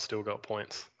Kale still got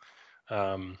points.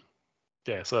 So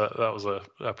that was a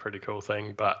pretty cool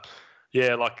thing. But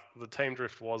yeah, like the team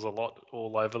drift was a lot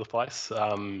all over the place. It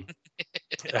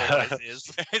always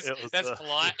is. That's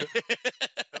polite.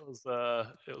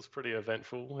 It was pretty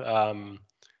eventful.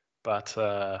 But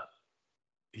I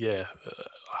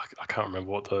can't remember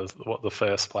what the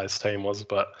first place team was,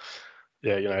 but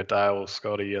yeah, Dale,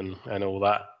 Scotty, and all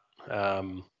that.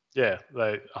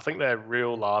 I think their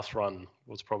real last run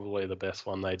was probably the best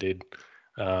one they did.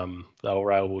 They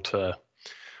were able to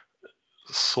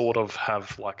sort of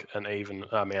have like an even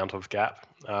amount of gap.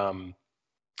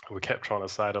 We kept trying to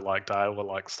say to like Dale, we're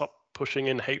like, stop pushing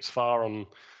in heaps far on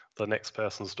the next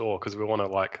person's door because we want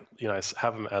to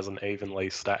have them as an evenly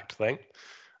stacked thing.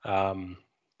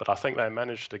 But I think they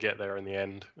managed to get there in the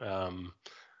end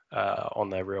on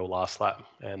their real last lap,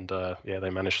 and they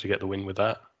managed to get the win with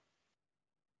that.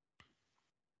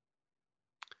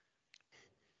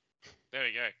 There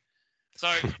we go.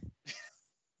 So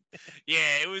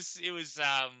it was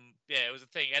a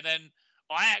thing. And then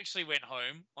I actually went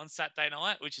home on Saturday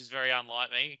night, which is very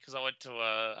unlike me because I went to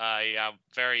a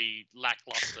very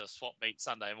lackluster swap meet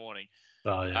Sunday morning.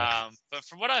 Oh yeah. But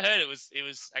from what I heard, it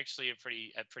was actually a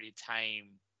pretty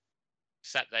tame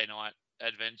Saturday night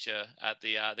adventure at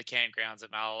the campgrounds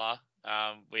at Malala.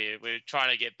 We're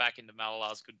trying to get back into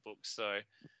Malala's good books. So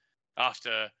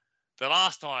after the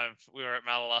last time we were at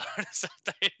Malala on a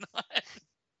Saturday night.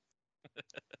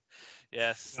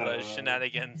 Yes, those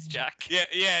shenanigans, Jack. Yeah.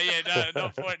 No,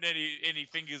 not pointing any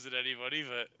fingers at anybody,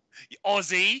 but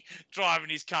Aussie driving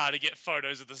his car to get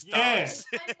photos of the stars.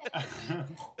 Yeah.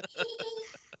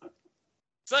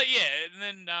 So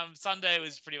and then Sunday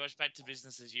was pretty much back to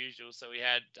business as usual. So we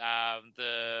had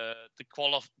the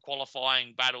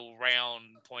qualifying battle round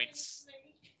points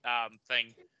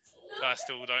thing. I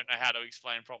still don't know how to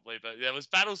explain properly, but there was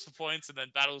battles for points and then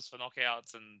battles for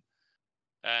knockouts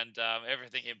and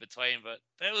everything in between. But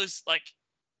there was like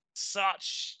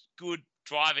such good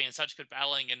driving and such good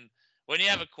battling. And when you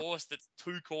have a course that's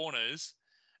 2 corners,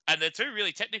 and they're 2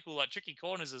 really technical, like tricky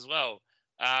corners as well,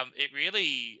 it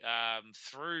really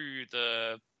threw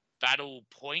the battle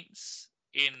points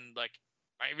in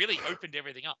it really opened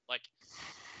everything up. Like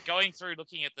going through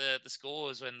looking at the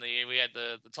scores when we had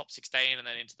the top 16 and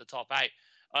then into the top 8,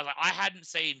 I was like, I hadn't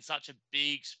seen such a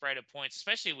big spread of points,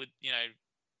 especially with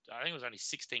I think it was only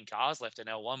 16 cars left in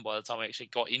L1 by the time we actually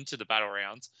got into the battle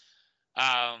rounds.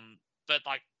 But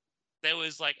like there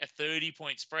was like a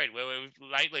 30-point spread where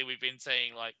lately we've been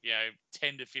seeing like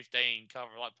 10 to 15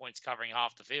 points covering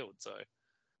half the field. So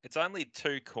it's only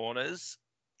 2 corners,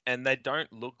 and they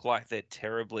don't look like they're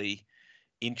terribly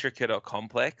intricate or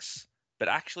complex, but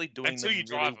actually doing until them you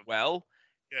really drive them. well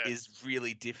Yeah. is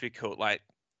really difficult. Like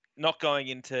not going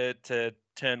into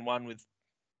turn 1 with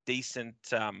decent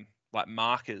like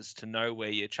markers to know where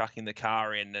you're chucking the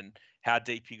car in and how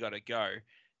deep you got to go.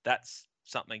 That's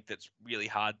something that's really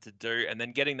hard to do. And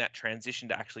then getting that transition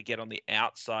to actually get on the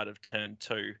outside of turn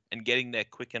 2 and getting there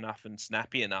quick enough and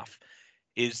snappy enough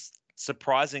is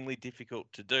surprisingly difficult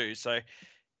to do. So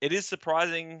it is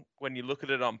surprising when you look at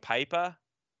it on paper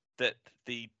that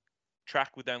the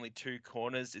track with only 2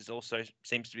 corners is also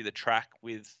seems to be the track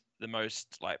with the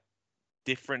most like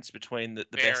difference between the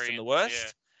best and the worst.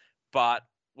 Yeah. But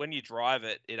when you drive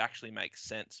it, it actually makes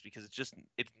sense because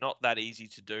it's not that easy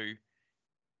to do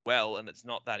well, and it's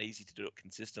not that easy to do it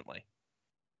consistently.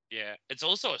 Yeah, it's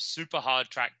also a super hard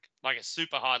track, like a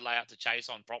super hard layout to chase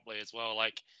on properly as well.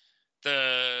 Like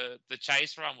the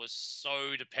chase run was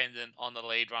so dependent on the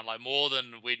lead run, like more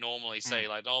than we normally see.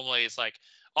 Like normally it's like,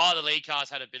 oh, the lead car's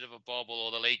had a bit of a bobble,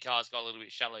 or the lead car's got a little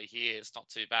bit shallow here. It's not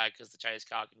too bad because the chase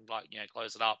car can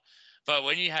close it up. But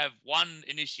when you have one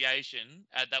initiation,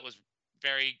 that was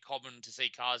very common to see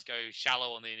cars go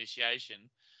shallow on the initiation.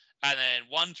 And then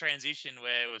one transition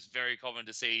where it was very common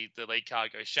to see the lead car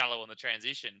go shallow on the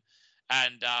transition.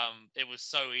 And it was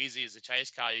so easy as a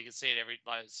chase car. You can see it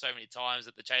so many times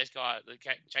that the chase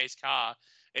car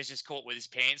is just caught with his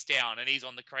pants down and he's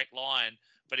on the correct line,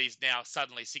 but he's now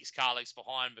suddenly 6 car lengths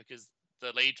behind because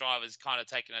the lead driver's kind of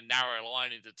taken a narrow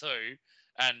line into 2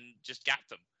 and just gapped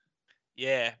them.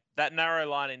 Yeah, that narrow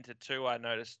line into 2 I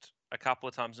noticed a couple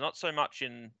of times, not so much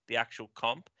in the actual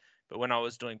comp, but when I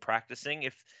was doing practicing,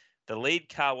 if the lead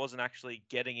car wasn't actually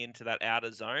getting into that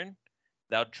outer zone,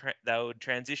 they would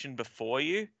transition before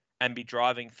you and be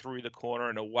driving through the corner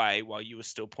and away while you were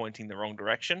still pointing the wrong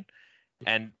direction.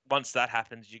 And once that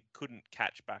happens, you couldn't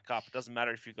catch back up. It doesn't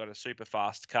matter if you've got a super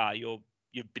fast car,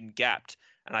 you've been gapped.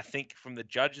 And I think from the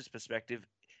judge's perspective,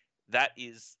 that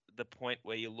is the point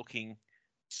where you're looking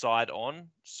side on.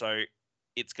 So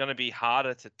it's going to be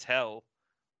harder to tell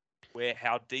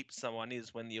how deep someone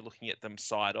is when you're looking at them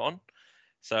side on.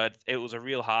 So it was a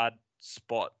real hard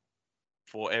spot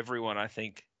for everyone, I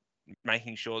think,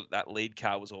 making sure that lead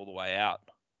car was all the way out.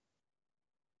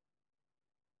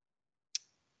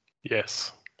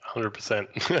 Yes,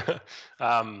 100%.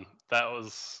 That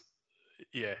was,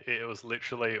 it was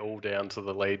literally all down to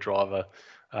the lead driver.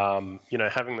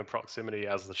 Having the proximity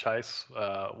as the chase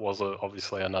was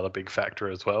obviously another big factor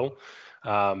as well.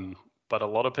 But a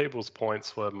lot of people's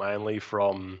points were mainly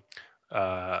from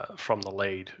the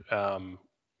lead,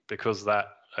 because that,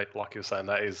 like you're saying,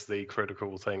 that is the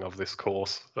critical thing of this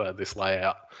course, this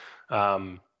layout.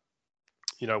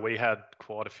 We had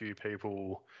quite a few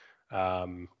people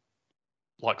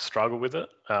struggle with it,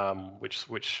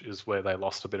 which is where they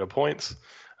lost a bit of points.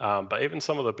 But even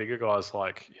some of the bigger guys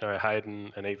like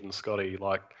Hayden and even Scotty,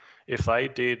 like if they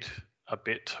did a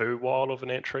bit too wild of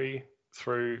an entry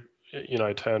through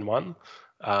turn 1,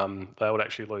 they would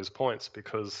actually lose points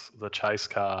because the chase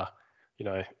car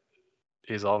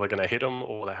is either going to hit them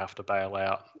or they have to bail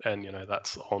out, and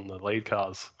that's on the lead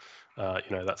cars.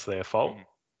 That's their fault.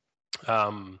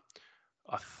 I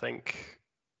think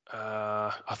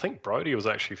Brody was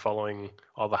actually following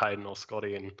either Hayden or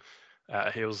Scotty, and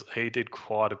he did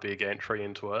quite a big entry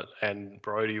into it, and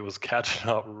Brody was catching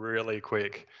up really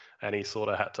quick, and he sort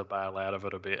of had to bail out of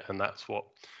it a bit, and that's what.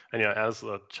 And as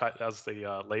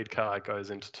the lead car goes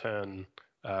into turn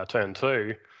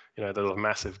 2, there's a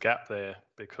massive gap there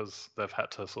because they've had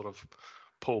to sort of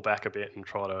pull back a bit and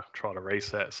try to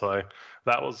reset. So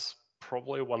that was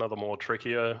probably one of the more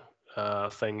trickier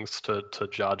things to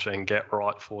judge and get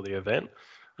right for the event.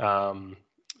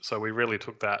 So we really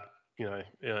took that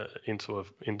into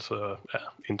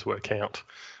account,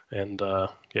 and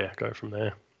go from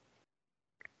there.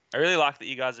 I really like that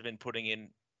you guys have been putting in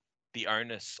the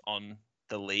onus on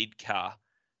the lead car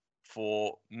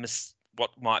for what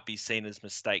might be seen as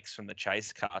mistakes from the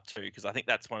chase car too, because I think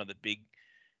that's one of the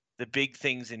big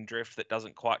things in drift that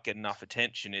doesn't quite get enough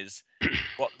attention is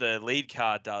what the lead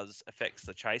car does affects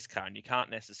the chase car, and you can't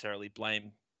necessarily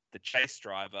blame the chase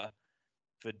driver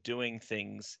for doing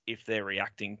things if they're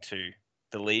reacting to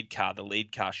the lead car. The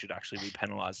lead car should actually be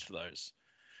penalised for those.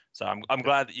 So I'm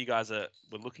glad that you guys were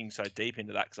looking so deep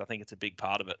into that, because I think it's a big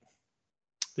part of it.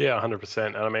 Yeah, 100%.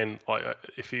 And I mean, like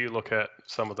if you look at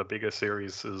some of the bigger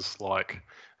series like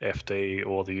FD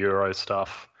or the Euro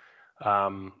stuff,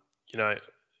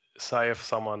 say if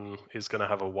someone is going to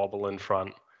have a wobble in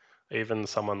front even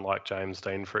someone like James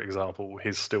Dean, for example,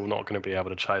 he's still not going to be able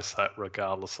to chase that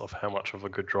regardless of how much of a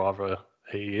good driver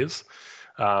he is.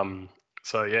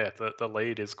 So yeah, the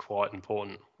lead is quite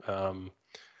important. Yeah,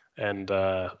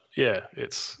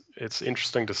 it's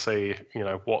interesting to see,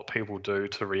 what people do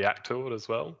to react to it as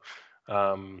well.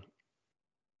 And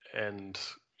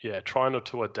yeah, trying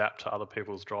to adapt to other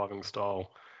people's driving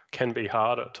style can be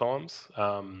hard at times.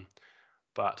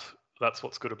 But that's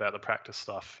what's good about the practice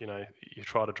stuff. You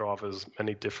try to drive as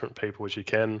many different people as you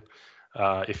can.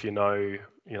 If you know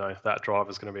that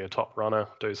driver's going to be a top runner,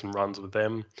 do some runs with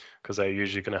them because they're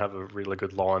usually going to have a really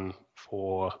good line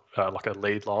for like a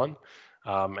lead line,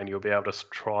 and you'll be able to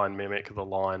try and mimic the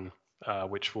line,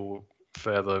 which will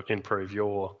further improve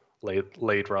your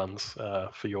lead runs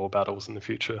for your battles in the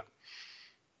future.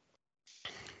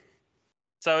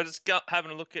 So I just got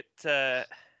having a look at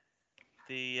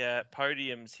the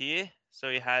podiums here. So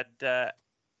we had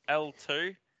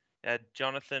L2, had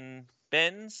Jonathan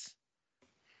Benz.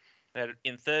 We had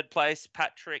in third place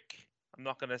Patrick. I'm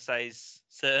not going to say his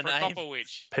surname.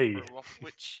 Prokopowicz.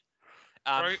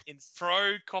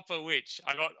 Prokopowicz.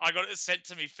 I got it sent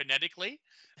to me phonetically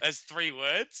as 3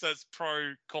 words. So it's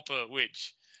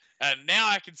Prokopowicz. And now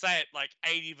I can say it like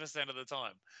 80% of the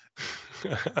time.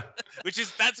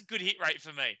 That's a good hit rate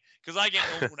for me because I get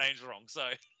normal names wrong.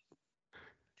 So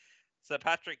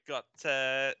Patrick got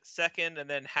second, and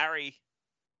then Harry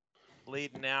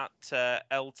leading out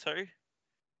L2.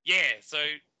 Yeah, so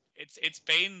it's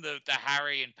been the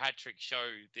Harry and Patrick show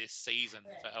this season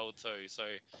for L2. So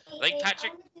I think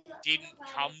Patrick didn't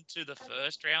come to the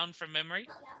first round from memory.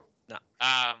 No.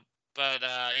 But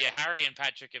yeah, Harry and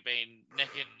Patrick have been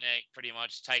neck and neck, pretty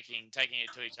much taking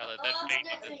it to each other. They've been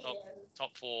in the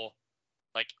top 4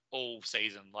 like all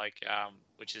season,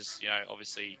 which is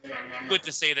obviously good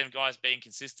to see them guys being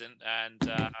consistent.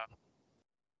 And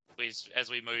as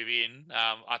we move in,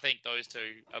 I think those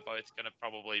two are both going to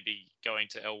probably be going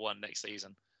to L1 next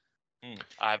season.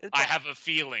 I have a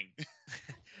feeling.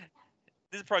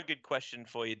 This is probably a good question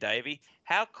for you, Davey.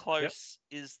 How close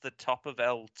is the top of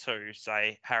L2,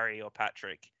 say Harry or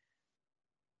Patrick,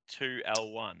 to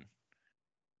L1?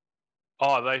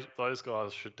 Oh, those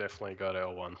guys should definitely go to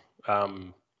L1.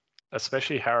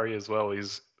 Especially Harry as well.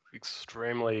 He's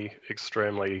extremely,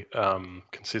 extremely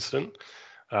consistent.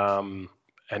 And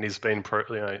he's been,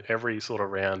 every sort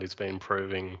of round he's been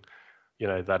proving,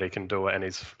 that he can do it, and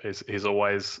he's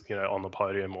always, on the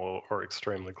podium or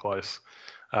extremely close.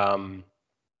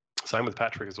 Same with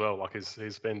Patrick as well. Like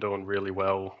he's been doing really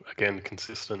well, again,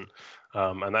 consistent,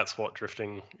 and that's what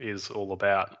drifting is all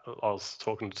about. I was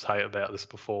talking to Tate about this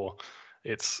before.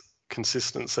 It's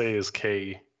consistency is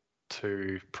key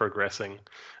to progressing,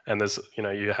 and there's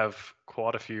you have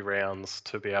quite a few rounds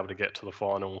to be able to get to the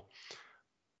final,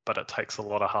 but it takes a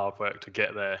lot of hard work to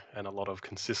get there and a lot of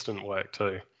consistent work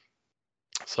too.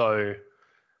 So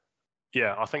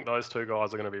yeah, I think those two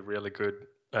guys are going to be really good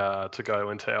to go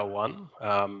into L1.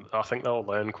 I think they'll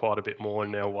learn quite a bit more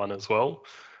in L1 as well.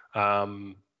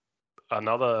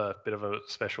 Another bit of a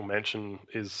special mention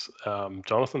is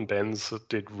Jonathan Benz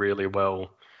did really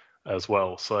well as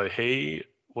well. So he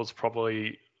was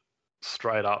probably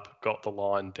straight up got the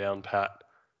line down pat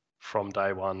from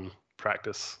day one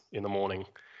practice in the morning.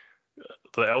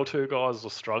 The L2 guys were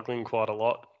struggling quite a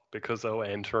lot because they were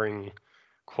entering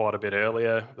quite a bit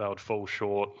earlier. They would fall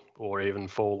short or even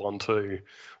fall onto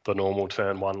the normal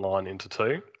turn 1 line into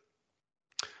 2.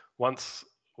 Once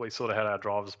we sort of had our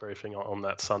driver's briefing on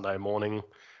that Sunday morning,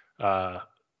 a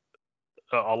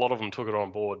lot of them took it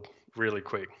on board really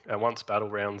quick. And once battle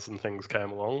rounds and things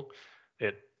came along,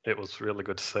 it was really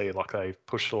good to see. Like they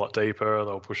pushed a lot deeper.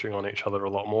 They were pushing on each other a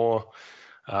lot more.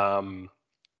 I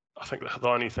think the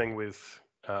only thing with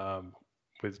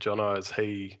Jono is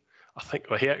he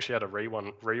actually had a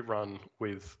rerun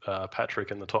with Patrick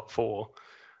in the top 4,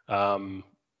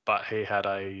 but he had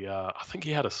I think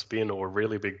he had a spin or a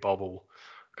really big bobble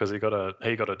because he got a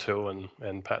 2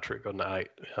 and Patrick got an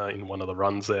 8 in one of the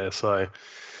runs there. So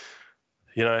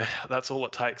that's all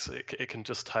it takes. It can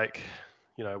just take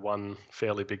one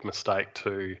fairly big mistake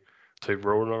to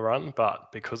ruin a run,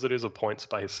 but because it is a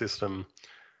points-based system,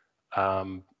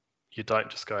 you don't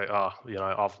just go,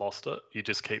 I've lost it. You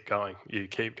just keep going. You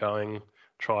keep going,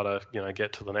 try to,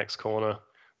 get to the next corner.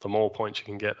 The more points you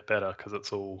can get, the better, because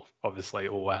it's all obviously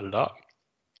all added up.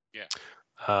 Yeah.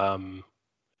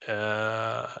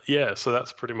 So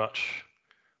that's pretty much,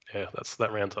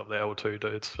 that rounds up the L2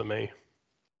 dudes for me.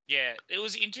 Yeah, it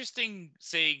was interesting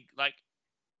seeing, I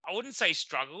wouldn't say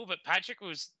struggle, but Patrick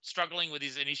was struggling with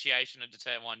his initiation into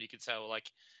turn 1. You could tell,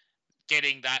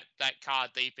 getting that car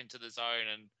deep into the zone,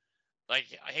 and like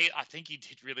I think he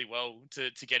did really well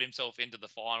to get himself into the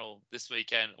final this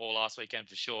weekend or last weekend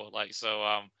for sure. Like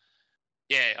so,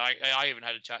 yeah, I even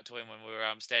had a chat to him when we were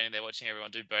standing there watching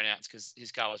everyone do burnouts because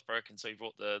his car was broken, so he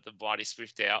brought the Mighty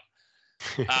Swift out.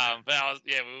 But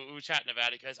we were chatting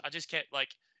about it because I just kept like,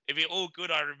 it'd be all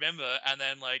good, I remember, and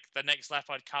then like the next lap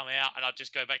I'd come out and I'd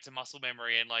just go back to muscle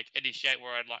memory and like initiate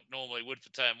where I'd like normally would for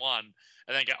turn one,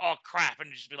 and then go, oh crap,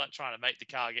 and just be like trying to make the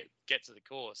car get to the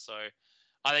course. So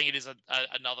I think it is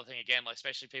another thing again, like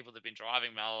especially people that've been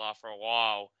driving Malala for a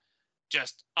while,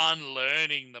 just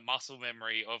unlearning the muscle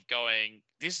memory of going,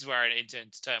 this is where I enter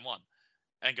into turn one,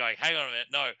 and going, hang on a minute,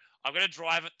 no, I'm going to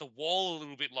drive at the wall a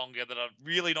little bit longer that I'm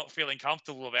really not feeling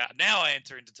comfortable about. Now I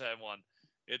enter into turn one.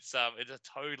 It's a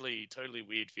totally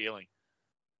weird feeling.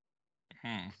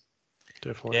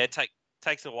 Definitely. Yeah, it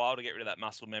takes a while to get rid of that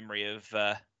muscle memory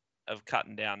of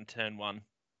cutting down turn one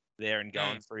there and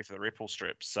going through for the ripple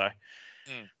strips. So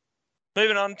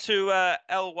moving on to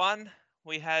L1,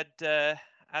 we had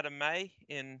Adam May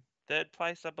in third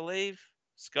place, I believe,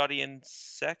 Scotty in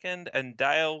second, and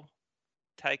Dale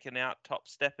taken out top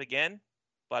step again.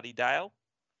 Bloody Dale.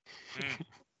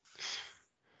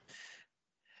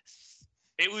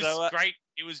 It was great.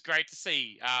 It was great to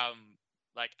see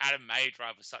like Adam May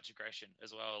drive with such aggression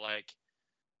as well. Like,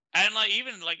 and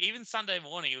even Sunday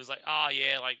morning, he was like, oh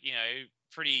yeah, like, you know,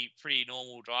 pretty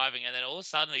normal driving, and then all of a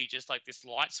sudden he just like this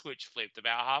light switch flipped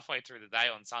about halfway through the day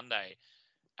on Sunday,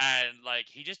 and like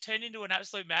he just turned into an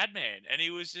absolute madman, and he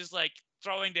was just like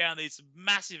throwing down these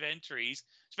massive entries,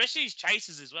 especially his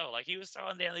chases as well. Like he was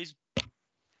throwing down these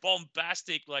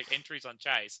bombastic like entries on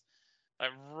chase, like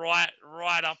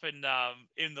right up in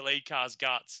the lead car's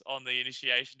guts on the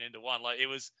initiation into one. Like it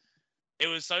was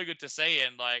so good to see,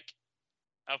 and like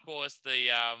of course the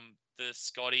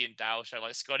Scotty and Dale show,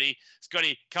 like Scotty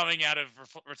coming out of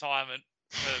retirement.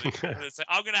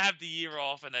 I'm gonna have the year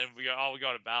off, and then we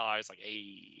got a Ballot. It's like,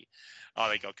 hey,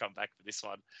 they got to come back for this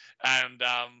one, and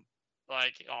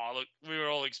like, oh look, we were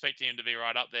all expecting him to be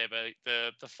right up there, but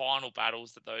the final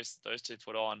battles that those two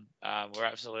put on were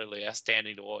absolutely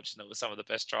outstanding to watch, and it was some of the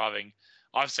best driving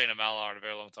I've seen a Mallar in a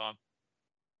very long time.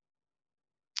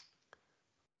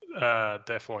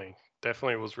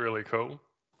 Definitely was really cool.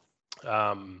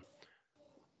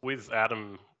 With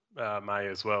Adam May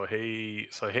as well, he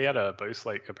had a boost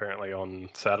leak apparently on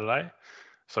Saturday,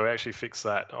 so we actually fixed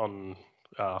that on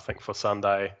I think for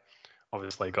Sunday.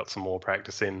 Obviously got some more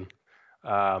practice in.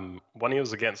 When he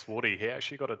was against Woody, he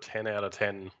actually got a 10 out of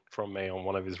 10 from me on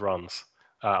one of his runs.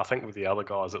 I think with the other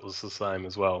guys it was the same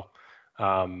as well,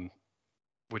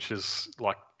 which is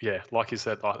like, yeah, like you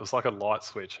said, it was like a light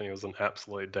switch, and he was an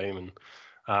absolute demon.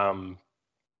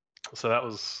 So that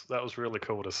was really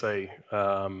cool to see.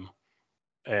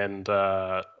 And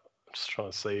just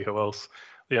trying to see who else.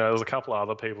 You know, there's a couple of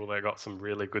other people that got some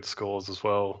really good scores as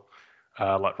well.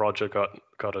 Like Roger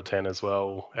got a 10 as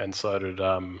well, and so did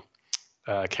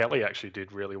Kelly. Actually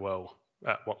did really well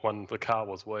when the car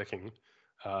was working.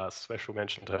 Special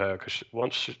mention to her because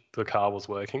once the car was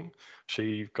working,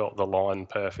 she got the line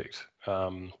perfect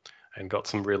and got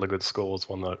some really good scores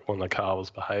when the car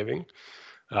was behaving.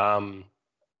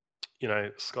 You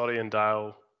know, Scotty and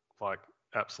Dale, like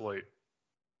absolute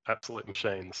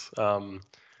machines.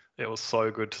 It was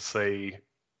so good to see.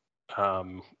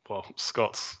 Well,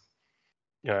 Scott's,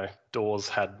 you know, doors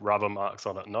had rubber marks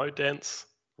on it, no dents,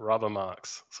 rubber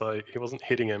marks. So he wasn't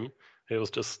hitting him. It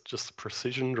was just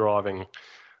precision driving.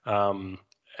 And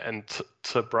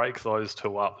to break those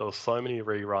two up, there were so many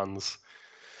reruns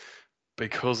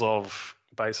because of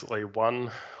basically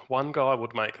one guy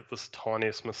would make this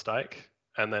tiniest mistake,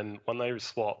 and then when they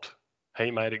swapped,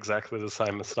 he made exactly the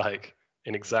same mistake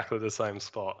in exactly the same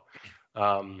spot.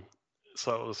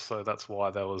 So that's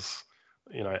why there was,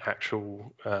 you know,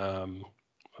 actual.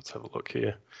 Let's have a look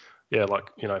here. Yeah, like,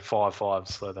 you know, 5-5s,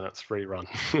 so then it's rerun.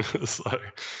 So,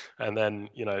 and then,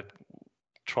 you know,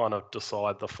 trying to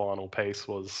decide the final piece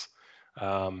was,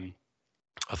 I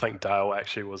think Dale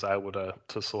actually was able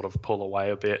to sort of pull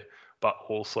away a bit, but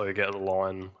also get the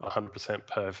line 100%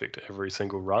 perfect every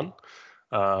single run.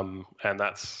 And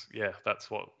that's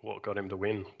what got him to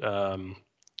win.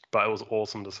 But it was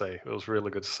awesome to see. It was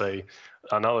really good to see.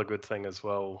 Another good thing as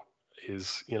well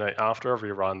is, you know, after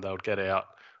every run, they'll get out,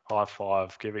 high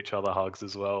five, give each other hugs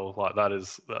as well. Like that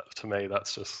to me,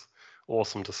 that's just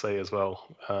awesome to see as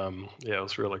well. Yeah, it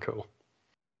was really cool.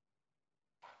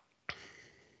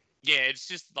 Yeah, it's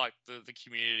just like the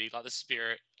community, like the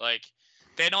spirit. Like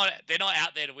they're not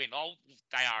out there to win. Oh,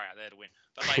 they are out there to win.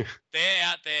 But like they're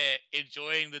out there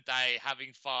enjoying the day,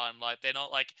 having fun. Like they're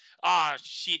not like, ah,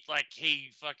 shit, like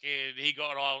he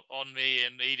got on me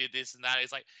and he did this and that.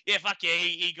 It's like, yeah, fuck yeah,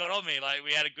 he got on me. Like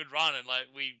we had a good run and like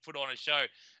we put on a show.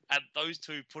 And those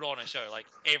two put on a show like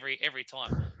every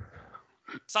time.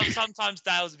 Sometimes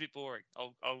Dale's a bit boring.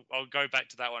 I'll go back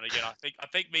to that one again. I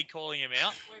think me calling him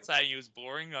out, saying he was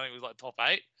boring. I think it was like top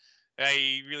 8.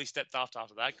 He really stepped up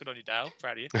after that. Good on you, Dale.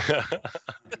 Proud of you.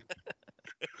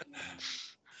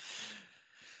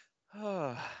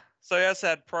 So we also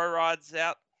had pro rides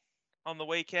out on the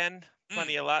weekend.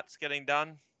 Plenty of laps getting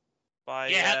done.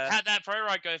 How'd that pro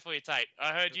ride go for you, Tate?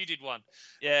 I heard you did one.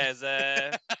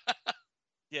 Yeah,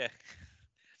 yeah.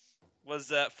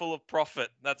 Was full of profit,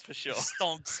 that's for sure.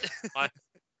 Stonks.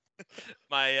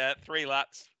 my 3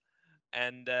 laps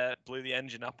and blew the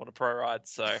engine up on a pro ride,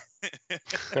 so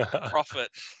profit.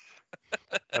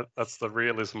 That's the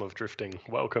realism of drifting.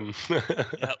 Welcome.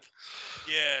 Yep.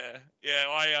 Yeah.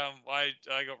 I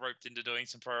got roped into doing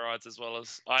some pro rides as well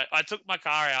as I took my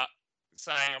car out,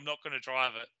 saying I'm not going to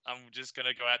drive it. I'm just going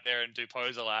to go out there and do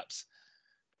poser laps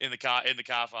in the car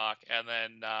park, and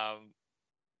then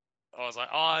I was like,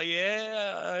 oh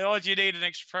yeah, do you need an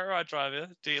extra pro ride driver?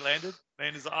 Do you landed?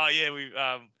 Landed's like, oh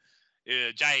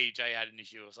yeah, Jay had an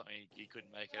issue or something. He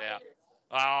couldn't make it out.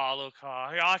 Oh look,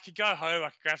 I could go home. I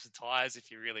could grab some tires if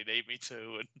you really need me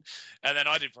to, and then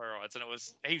I did pro rides, and it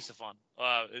was heaps of fun.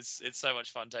 It's so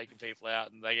much fun taking people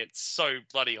out, and they get so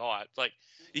bloody hyped. Like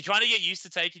you kind of get used to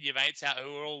taking your mates out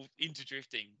who are all into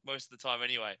drifting most of the time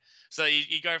anyway. So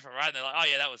you go for a ride, and they're like, oh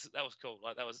yeah, that was cool.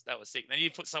 Like that was sick. And then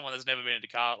you put someone that's never been in a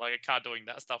car doing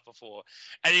that stuff before,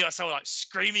 and you got someone like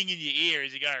screaming in your ear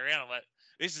as you go around. I'm like,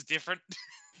 this is different.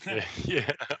 Yeah.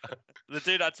 The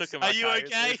dude I took him. Are you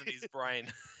okay? In his brain.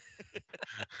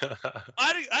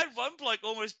 I had one bloke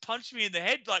almost punch me in the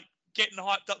head, like getting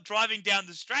hyped up, driving down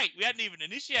the straight. We hadn't even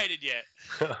initiated yet.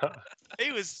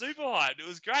 He was super hyped. It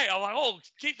was great. I'm like, oh,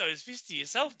 keep those fists to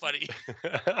yourself, buddy.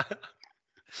 I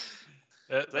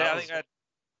think I had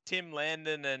Tim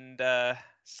Landon and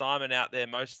Simon out there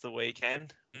most of the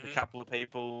weekend. Mm-hmm. A couple of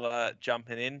people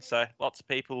jumping in. So lots of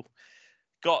people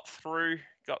got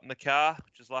in the car,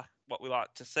 which is like what we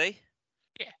like to see.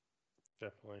 Yeah,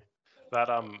 definitely. That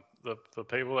the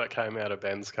people that came out of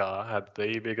Ben's car had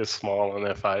the biggest smile on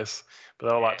their face, but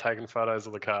they were like taking photos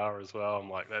of the car as well. I'm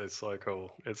like, that is so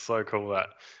cool. It's so cool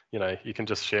that you can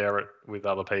just share it with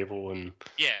other people and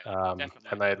and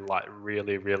they like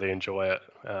really really enjoy it,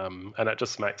 and it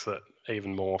just makes it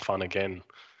even more fun again.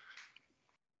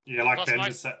 Yeah, like Ben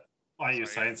just said. Like you were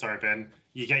saying, sorry Ben,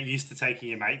 you get used to taking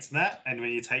your mates and that, and when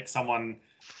you take someone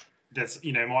that's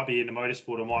might be into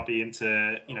motorsport or might be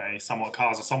into somewhat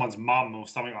cars or someone's mum or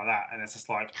something like that, and it's just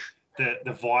like the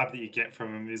vibe that you get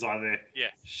from them is either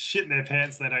shitting their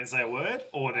pants and they don't say a word,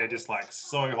 or they're just like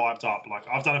so hyped up. Like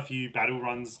I've done a few battle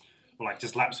runs, or like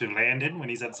just laps with Landon when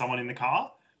he's had someone in the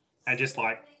car, and just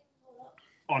like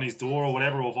on his door or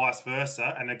whatever, or vice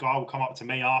versa, and the guy will come up to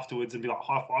me afterwards and be like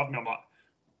high five me. I'm like,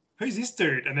 who's this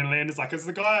dude? And then Landon's like, it's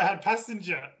the guy I had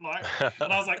passenger. Like,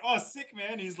 and I was like, oh, sick,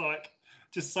 man. He's like,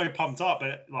 just so pumped up.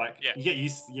 But like, you get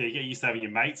used to having your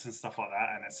mates and stuff like that,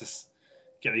 and it's just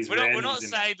get these. We're not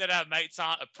saying that our mates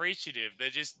aren't appreciative.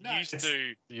 They're just used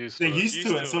to it,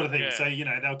 sort of thing. Yeah. So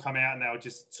they'll come out and they'll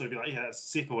just sort of be like, yeah, that's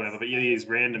sick or whatever. But these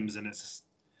randoms, and it's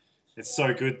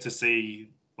so good to see.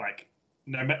 Like,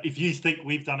 if you think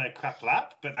we've done a crap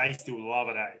lap, but they still love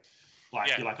it, eh?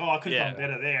 Like you're like, oh, I could have done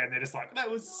better there, and they're just like, that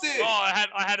was sick. Oh,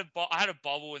 I had a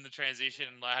bobble in the transition,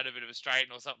 and I had a bit of a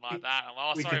straighten or something like that. I'm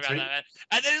like, oh, sorry about that, man.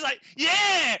 And then it's like,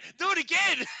 yeah, do it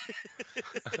again.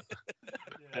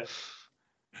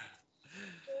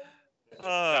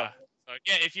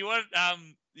 If you want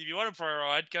a pro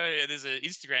ride, go. There's an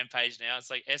Instagram page now. It's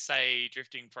like SA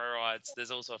Drifting Pro Rides.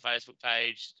 There's also a Facebook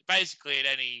page. Basically, at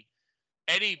any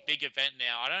big event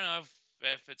now. I don't know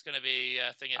if it's going to be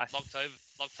a thing at Locktoberfest.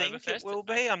 I think it will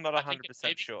be. I'm not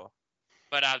 100% sure.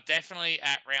 But definitely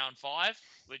at round 5,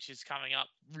 which is coming up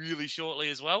really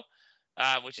shortly as well,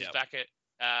 which is back at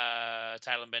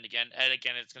Taylor and Bend again. And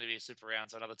again, it's going to be a super round,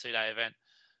 so another 2-day event.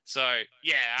 So,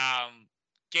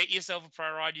 get yourself a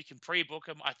pro ride. You can pre-book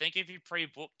them. I think if you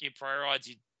pre-book your pro rides,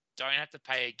 you don't have to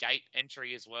pay a gate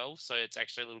entry as well, so it's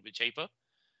actually a little bit cheaper.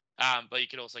 But you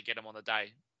can also get them on the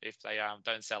day if they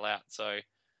don't sell out. So,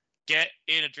 get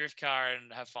in a drift car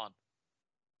and have fun.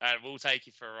 And we'll take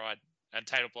you for a ride. And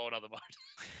Tate will blow another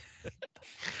mode.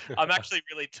 I'm actually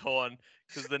really torn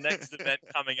because the next event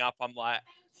coming up, I'm like,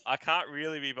 I can't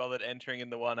really be bothered entering in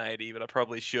the 180, but I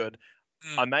probably should.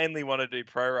 I mainly want to do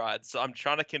pro rides. So I'm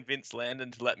trying to convince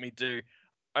Landon to let me do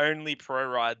only pro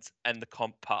rides and the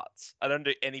comp parts. I don't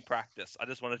do any practice. I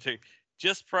just want to do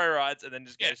just pro rides, and then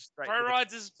just go Yeah, straight. pro to the-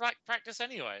 rides is practice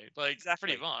anyway. Like Exactly.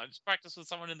 pretty much practice with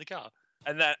someone in the car.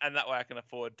 and that way I can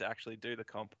afford to actually do the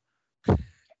comp.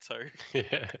 So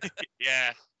Yeah.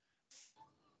 Yeah.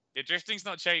 Yeah, drifting's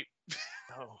not cheap.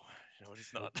 no,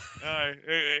 it's not. No,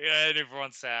 and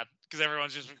everyone's sad because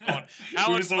everyone's just gone. How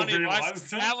We much just all money?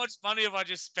 realised it. How much money have I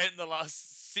just spent the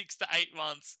last 6 to 8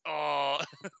 months? Oh,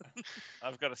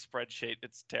 I've got a spreadsheet.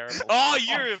 It's terrible. oh,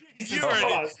 Jesus you are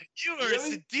Christ. a Really? It's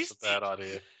a sadistic. bad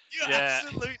idea. You're Yeah.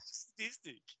 absolute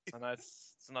sadistic. I know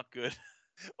it's not good.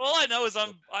 All I know is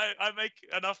I make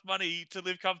enough money to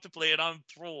live comfortably, and I'm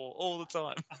poor all the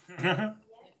time.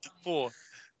 Poor.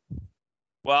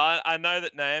 Well, I know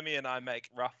that Naomi and I make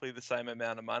roughly the same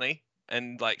amount of money,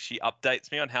 and like she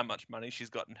updates me on how much money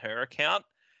she's got in her account,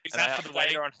 Is and I that for the update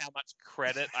wedding? her on how much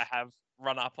credit I have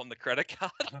run up on the credit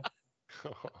card.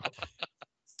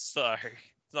 So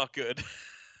it's not good.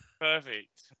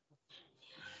 Perfect.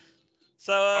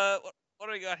 So what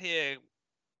do we got here?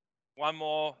 One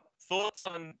more thoughts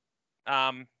on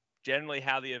generally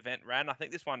how the event ran. I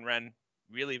think this one ran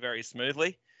really very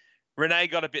smoothly. Renee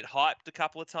got a bit hyped a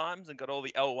couple of times and got all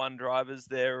the L1 drivers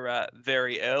there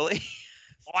very early.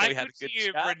 So I we had could a good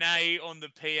hear chat. Renee on the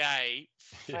PA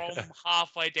from Yeah.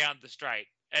 halfway down the straight,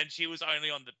 and she was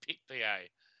only on the pit PA.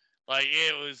 Like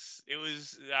it was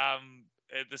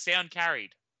the sound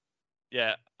carried.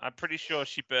 Yeah, I'm pretty sure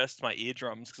she burst my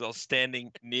eardrums because I was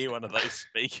standing near one of those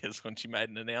speakers when she made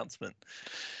an announcement.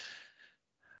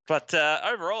 But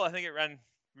overall, I think it ran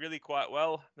really quite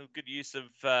well. There was good use of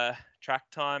track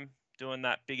time doing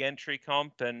that big entry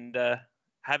comp and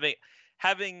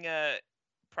having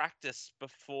practice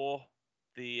before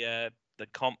the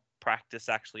comp practice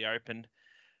actually opened.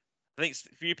 I think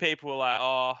a few people were like,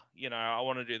 "Oh, I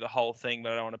want to do the whole thing,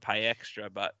 but I don't want to pay extra."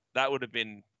 But that would have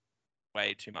been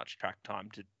way too much track time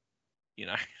to,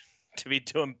 to be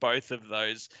doing both of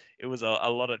those. It was a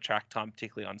lot of track time,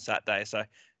 particularly on Saturday. So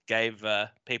gave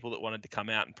people that wanted to come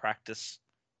out and practice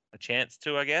a chance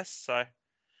to, I guess. So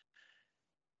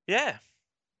yeah.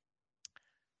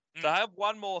 So I have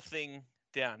one more thing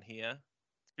down here.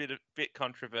 It's a bit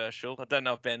controversial. I don't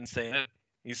know if Ben's seen it.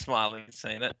 He's smiling. He's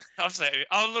seen it. I've seen it.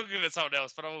 I'm looking at someone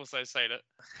else, but I've also seen it.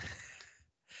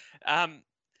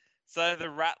 So the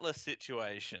Rattler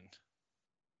situation,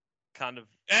 kind of.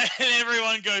 And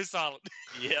everyone goes silent.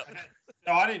 Yep.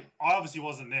 No, I didn't. I obviously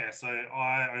wasn't there, so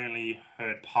I only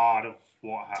heard part of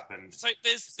what happened. So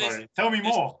there's So tell me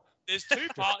more. there's two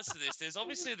parts to this. There's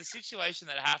obviously the situation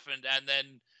that happened, and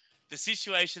then the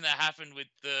situation that happened with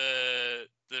the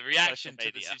reaction to the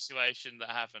media. situation that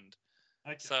happened.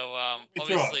 Okay. So Talk me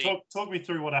obviously, through it. Talk me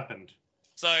through what happened.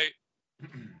 so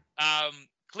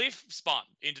Cliff spun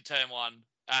into turn one,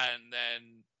 and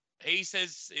then he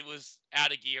says it was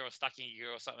out of gear or stuck in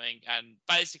gear or something, and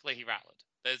basically he rattled.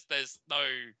 There's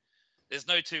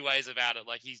no two ways about it.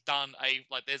 Like he's done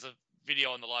there's a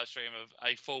video on the live stream of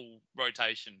a full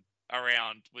rotation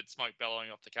around with smoke bellowing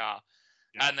off the car.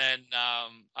 Yeah. And then I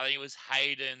think it was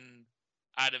Hayden,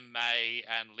 Adam May,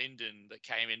 and Lyndon that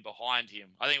came in behind him.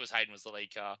 I think it was Hayden was the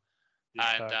lead car.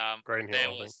 Yeah, And Green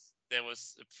Hill, I think. there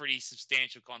was a pretty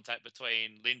substantial contact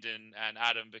between Lyndon and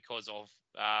Adam because of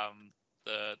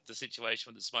the situation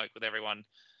with the smoke, with everyone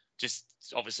just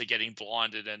obviously getting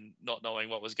blinded and not knowing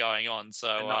what was going on. So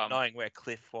And not knowing where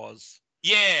Cliff was.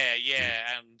 yeah,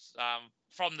 and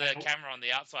from the camera on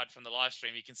the outside from the live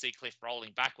stream, you can see Cliff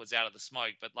rolling backwards out of the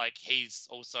smoke, but like he's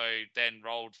also then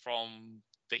rolled from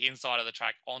the inside of the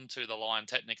track onto the line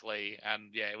technically, and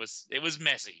yeah, it was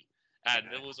messy, and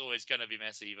it was always going to be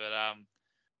messy. But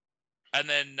and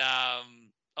then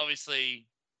obviously,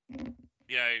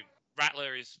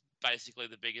 Rattler is basically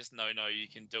the biggest no you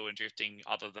can do in drifting,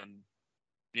 other than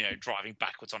driving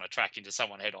backwards on a track into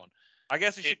someone head on. I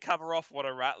guess we should cover off what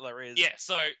a Rattler is. Yeah,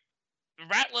 so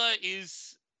Rattler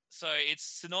is it's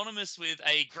synonymous with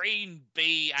a green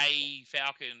BA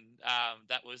Falcon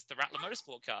that was the Rattler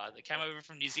Motorsport car that came over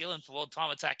from New Zealand for World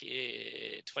Time Attack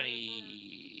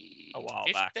 2015? A while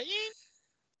back.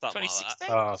 Something like that.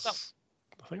 2016?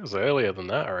 I think it was earlier than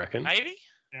that, I reckon. Maybe?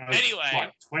 Yeah, it was Anyway.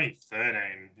 like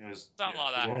 2013. It was Something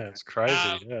like that. Yeah, it's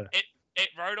crazy. Yeah. It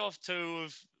rode off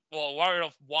rode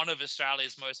off one of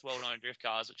Australia's most well-known drift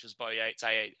cars, which was Bo Yates'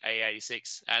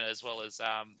 A86, and as well as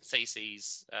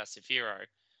CC's Safiro.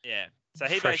 Yeah. So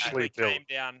he Freshly basically built.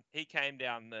 came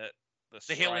down the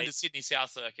The hill in straight. the Sydney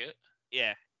South Circuit.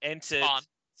 Yeah. Entered,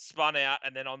 spun out,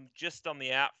 and then just on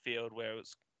the outfield where it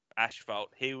was asphalt,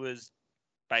 he was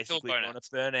basically going to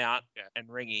burn out and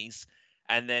ringies,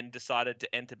 and then decided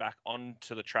to enter back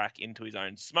onto the track into his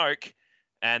own smoke,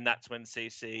 and that's when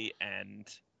CC and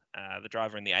the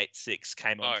driver in the 8.6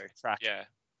 came onto the track. Yeah.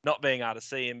 not being able to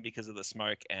see him because of the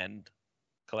smoke and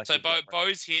So collecting.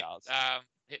 Bo's hit cars.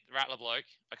 hit the Rattler bloke.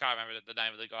 I can't remember the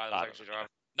name of the guy that was I don't actually driving.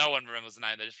 No one remembers the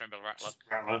name. They just remember Rattler.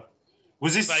 Rattler.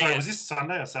 Was this But sorry? yeah. Was this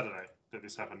Sunday or Saturday that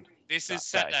this happened? This is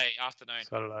Saturday. Saturday afternoon.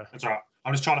 Saturday. That's all right.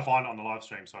 I'm just trying to find it on the live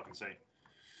stream so I can see.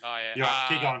 Oh yeah. You're right.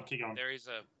 Keep going. Keep going. There is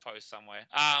a post somewhere.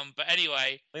 But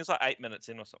anyway, I think it's like 8 minutes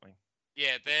in or something.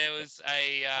 yeah, there was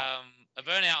a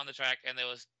burnout on the track, and there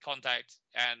was contact,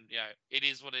 and it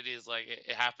is what it is. Like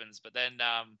it happens. But then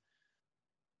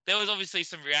there was obviously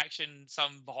some reaction,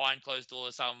 some behind closed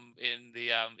doors, some in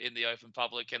the open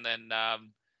public, and then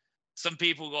some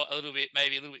people got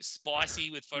maybe a little bit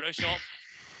spicy with Photoshop,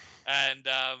 and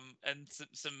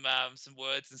some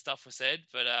words and stuff were said,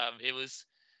 but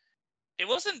it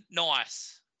wasn't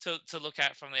nice to look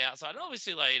at from the outside. And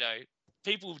obviously,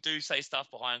 people do say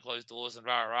stuff behind closed doors and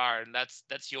rah, and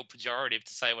that's your pejorative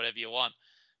to say whatever you want.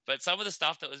 But some of the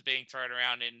stuff that was being thrown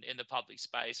around in the public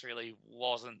space really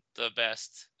wasn't the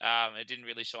best. It didn't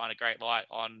really shine a great light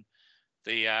on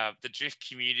the drift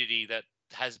community that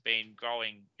has been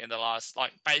growing in the last,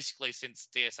 basically since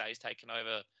DSA's taken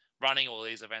over running all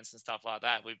these events and stuff like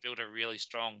that. We've built a really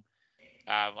strong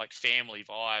family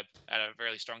vibe and a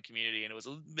really strong community, and it was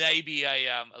maybe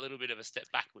a little bit of a step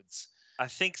backwards. I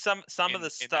think some of the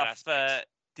stuff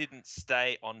didn't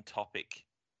stay on topic.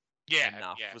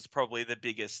 Enough was probably the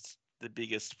biggest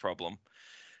problem.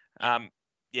 So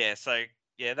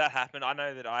that happened. I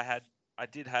know that I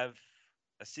did have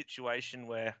a situation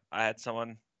where I had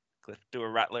someone do a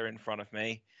Rattler in front of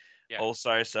me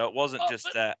also, so it wasn't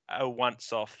just a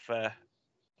once-off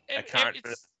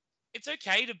occurrence. It's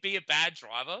okay to be a bad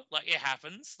driver. Like, it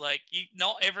happens. Like,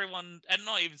 not everyone, and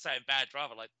not even saying bad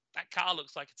driver, like, that car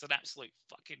looks like it's an absolute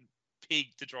fucking pig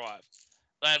to drive.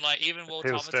 And, even World He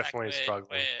Time was Attack, definitely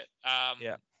struggling.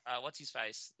 what's his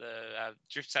face? The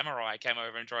Drift Samurai came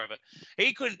over and drove it.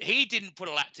 He didn't put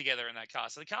a lap together in that car.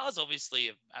 So the car's obviously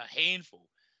a handful.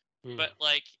 But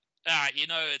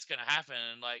it's going to happen.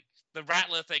 And the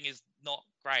Rattler thing is not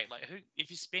great. Like, if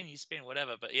you spin,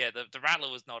 whatever. But yeah, the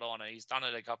Rattler was not on it. He's done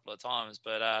it a couple of times.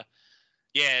 But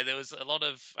there was a lot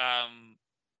of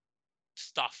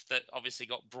stuff that obviously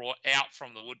got brought out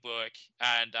from the woodwork,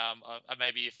 and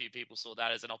maybe a few people saw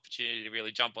that as an opportunity to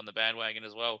really jump on the bandwagon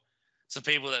as well. Some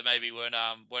people that maybe weren't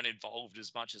involved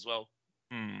as much as well.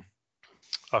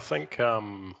 I think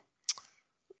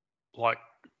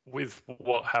with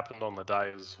what happened on the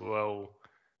day as well,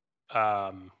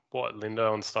 what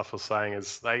Lindo and stuff was saying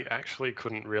is they actually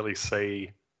couldn't really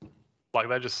see,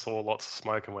 they just saw lots of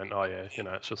smoke and went, oh yeah,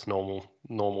 it's just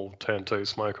normal turn 2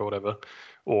 smoke or whatever,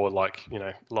 or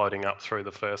loading up through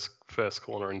the first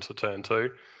corner into turn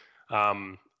 2.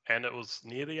 And it was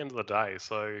near the end of the day,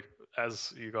 so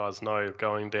as you guys know,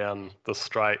 going down the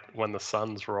straight when the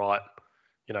sun's right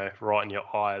in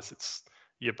your eyes,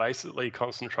 you're basically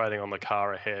concentrating on the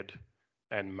car ahead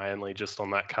and mainly just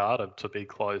on that car to be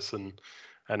close and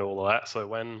all of that. So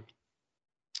when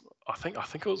I think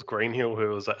it was Greenhill who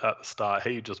was at the start,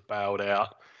 he just bailed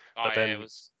out. But then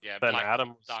Adam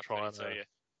was trying to,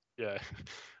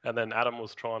 and then Adam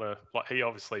was trying to, he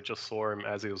obviously just saw him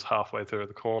as he was halfway through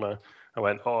the corner and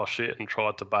went, oh shit, and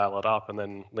tried to bail it up. And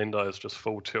then Lindo's just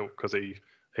full tilt because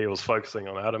he was focusing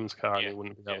on Adam's car and he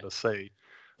wouldn't be able to see.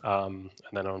 And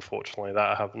then unfortunately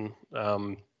that happened.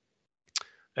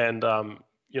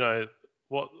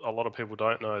 What a lot of people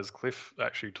don't know is Cliff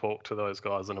actually talked to those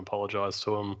guys and apologized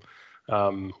to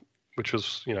them, which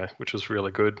was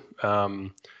really good.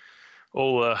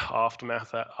 All the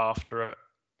aftermath after it,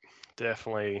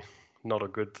 definitely not a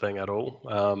good thing at all.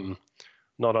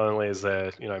 Not only is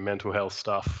there mental health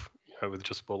stuff with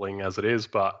just bullying as it is,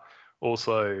 but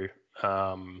also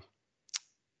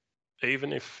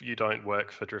even if you don't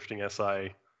work for Drifting SA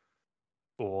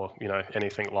or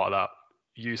anything like that,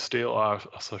 you still are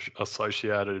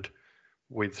associated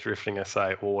with Drifting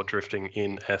SA or drifting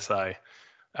in SA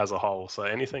as a whole. So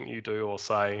anything you do or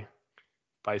say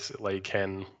basically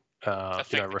can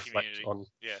reflect on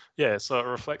so it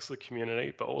reflects the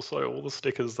community, but also all the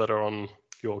stickers that are on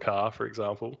your car, for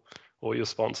example, all your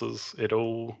sponsors, it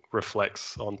all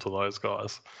reflects onto those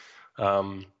guys.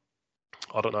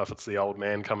 I don't know if it's the old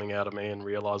man coming out of me and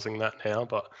realizing that now,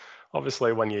 but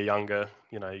obviously when you're younger,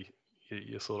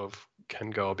 you sort of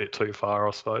can go a bit too far,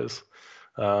 I suppose.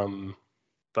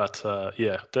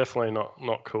 Definitely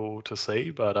not cool to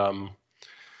see, but I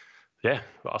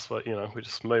suppose we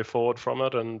just move forward from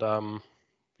it and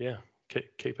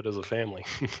keep it as a family.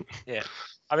 Yeah,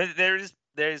 I mean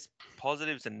there's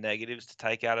positives and negatives to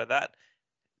take out of that.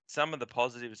 Some of the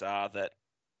positives are that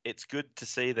it's good to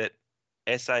see that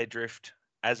SA Drift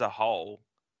as a whole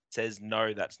says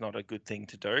no, that's not a good thing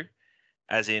to do.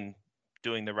 as in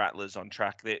doing the Rattlers on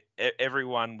track. That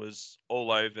everyone was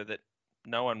all over that.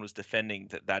 No one was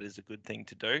defending that is a good thing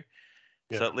to do.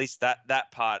 Yeah. So at least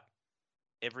that part,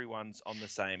 everyone's on the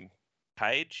same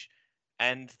page,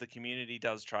 and the community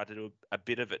does try to do a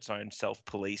bit of its own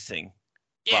self-policing.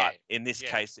 Yeah, But in this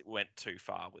case, it went too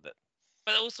far with it.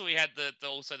 But also we had the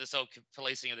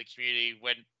self-policing of the community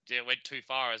went too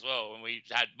far as well, and we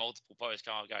had multiple posts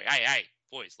come up going, hey,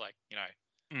 boys, like,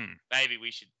 maybe we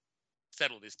should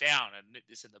settle this down and nip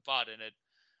this in the bud. And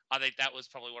I think that was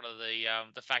probably one of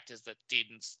the factors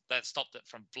that stopped it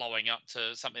from blowing up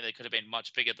to something that could have been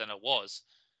much bigger than it was.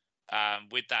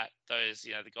 With those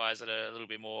the guys that are a little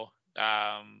bit more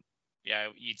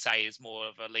you'd say is more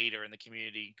of a leader in the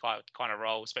community kind of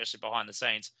role, especially behind the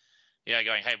scenes.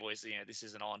 Going, hey boys, this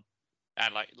isn't on,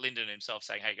 and like Lyndon himself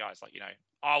saying, hey guys, like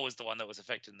I was the one that was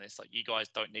affected in this. Like you guys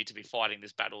don't need to be fighting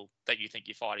this battle that you think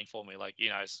you're fighting for me. Like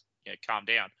calm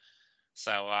down.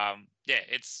 So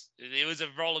it was a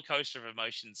roller coaster of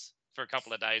emotions for a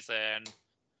couple of days there, and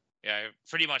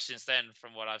pretty much since then,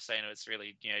 from what I've seen, it's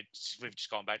really we've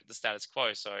just gone back to the status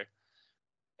quo. So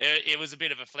it was a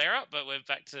bit of a flare up, but we're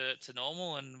back to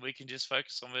normal, and we can just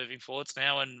focus on moving forwards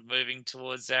now and moving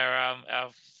towards our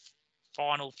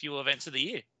final few events of the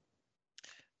year.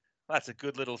 That's a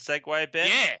good little segue, Ben.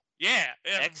 Yeah.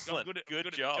 Excellent.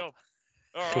 Good job.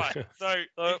 All right. So,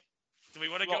 do we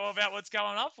want to go about what's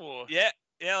going up, or? Yeah.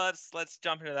 Let's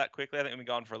jump into that quickly. I think we've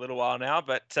been going for a little while now,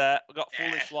 but we've got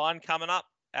Foolish Line coming up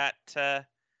at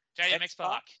JDM X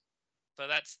Park. So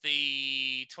that's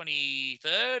the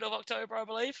 23rd of October, I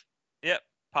believe. Yep.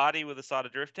 Party with a side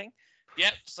of drifting.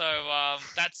 Yep. So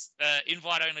that's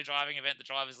invite-only driving event. The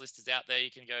drivers list is out there. You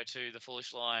can go to the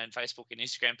Foolish Line Facebook and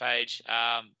Instagram page.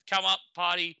 Come up,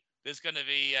 party. There's going to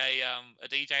be a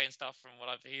DJ and stuff from what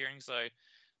I'm hearing. So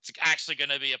it's actually going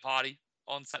to be a party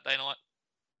on Saturday night.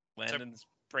 Landon's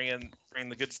bringing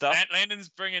the good stuff. Landon's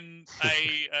bringing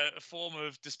a form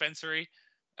of dispensary.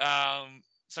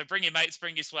 So bring your mates,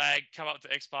 bring your swag, come up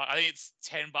to X Park. I think it's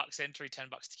 $10 entry, $10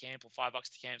 to camp, or $5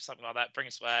 to camp, something like that. Bring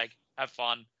a swag, have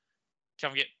fun.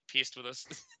 Come get pissed with us.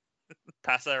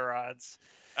 Paso rides.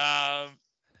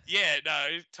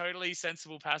 Totally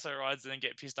sensible Paso rides and then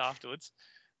get pissed afterwards.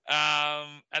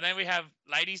 And then we have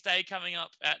Ladies' Day coming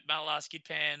up at Malalar Skid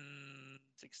Pan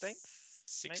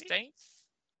 16th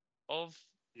of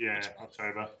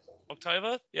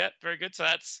October. Yeah, very good. So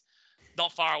that's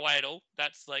not far away at all.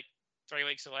 That's like 3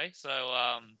 weeks away.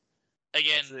 So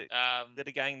again,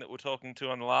 Glitter Gang that we're talking to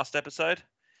on the last episode.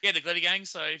 Yeah, the Glitter Gang.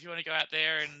 So if you want to go out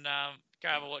there and go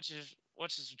have a watch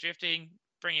some drifting,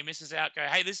 bring your missus out, go,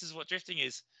 hey, this is what drifting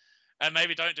is. And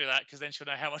maybe don't do that because then she'll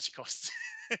know how much it costs.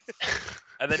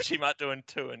 And then she might do in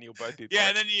two and you'll both be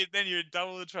and then you're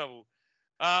double the trouble.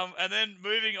 And then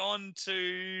moving on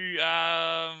to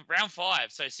round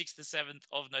 5, so 6th to 7th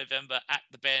of November at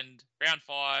the Bend. Round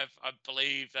 5, I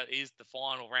believe that is the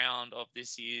final round of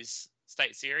this year's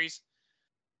state series.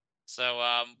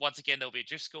 So once again, there'll be a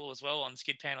drift school as well on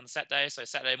Skid Pan on the Saturday. So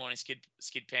Saturday morning,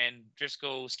 Skid Pan drift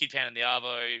school, Skid Pan in the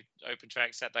Arvo, open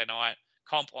track Saturday night,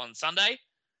 comp on Sunday.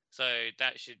 So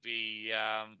that should be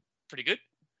pretty good.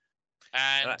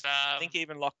 And I think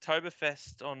even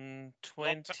Locktoberfest on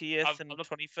 20th and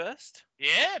 21st.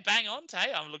 Yeah, bang on,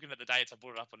 Tay. I'm looking at the dates. I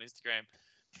put it up on Instagram.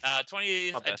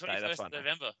 20th and 21st of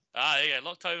November. There you go,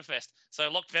 Locktoberfest. So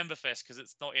Lockvemberfest because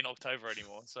it's not in October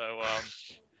anymore. So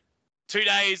 2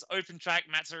 days, open track,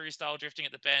 Matsuri style drifting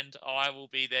at the Bend. I will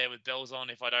be there with bells on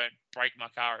if I don't break my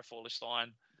car at Foolish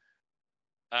Line.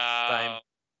 Same.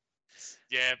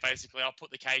 Yeah, basically, I'll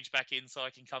put the cage back in so I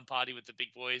can come party with the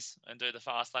big boys and do the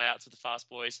fast layouts with the fast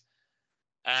boys.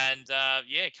 And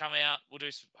come out. We'll do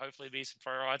hopefully be some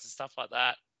pro rides and stuff like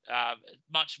that.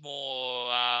 Much more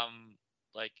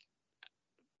like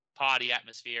party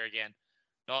atmosphere again.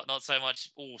 Not so much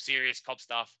all serious cop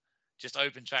stuff. Just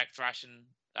open track thrashing.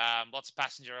 Lots of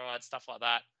passenger rides, stuff like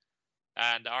that.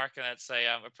 And I reckon that's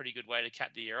a pretty good way to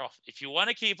cap the year off. If you want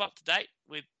to keep up to date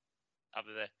with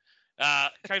over there.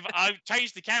 I've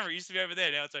changed the camera. It used to be over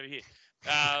there. Now it's over here.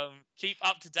 Keep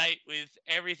up to date with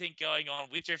everything going on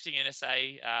with Drifting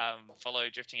NSA. Follow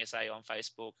Drifting SA on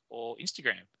Facebook or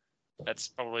Instagram. That's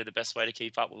probably the best way to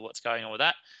keep up with what's going on with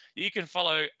that. You can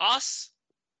follow us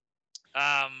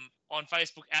on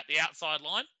Facebook at The Outside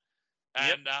Line.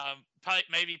 And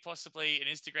maybe possibly an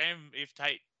Instagram if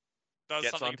Tate does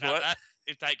something about that.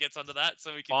 If Tate gets onto that,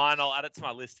 so we can. Fine, I'll add it to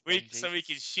my list. So we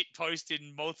can shit post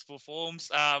in multiple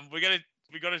forms. We got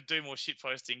to do more shit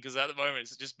posting because at the moment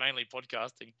it's just mainly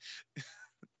podcasting.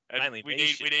 Mainly we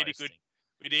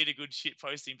need a good shit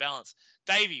posting balance.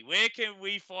 Davey, where can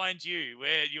we find you?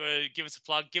 Where you want to give us a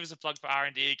plug? Give us a plug for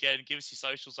R&D again. Give us your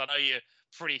socials. I know you're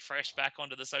pretty fresh back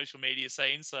onto the social media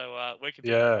scene. So where can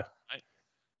Yeah.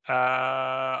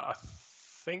 I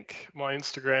think my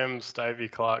Instagram's Davey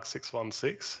Clark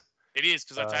 616. It is,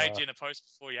 because I tagged you in a post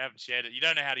before. You haven't shared it. You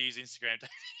don't know how to use Instagram.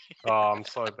 Oh, I'm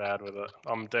so bad with it.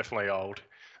 I'm definitely old.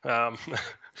 And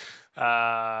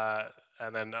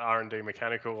then R&D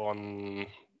Mechanical on.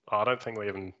 I don't think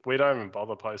we don't even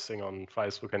bother posting on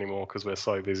Facebook anymore because we're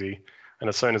so busy. And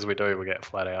as soon as we do, we get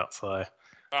flat out. So All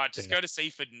right, just go to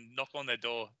Seaford and knock on their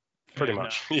door. pretty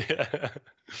much, yeah.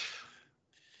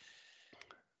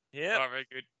 Yeah. All right, very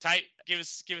good. Tate, give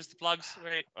us the plugs.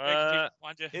 Where can people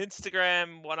find you?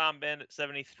 Instagram, One Arm Bandit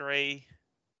 73.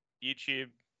 YouTube,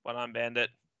 One Arm Bandit.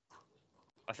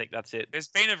 I think that's it. There's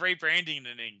been a rebranding.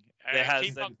 There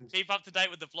has. Keep up to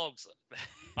date with the vlogs.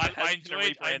 I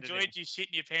enjoyed you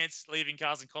shitting your pants, leaving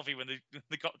cars and coffee when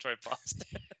the cop drove past.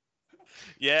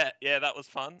 Yeah, that was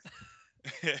fun.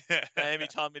 Amy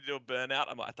told me to do a burnout.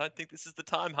 I'm like, I don't think this is the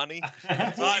time, honey.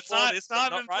 Time not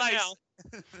and right place.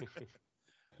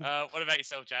 What about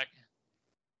yourself, Jack?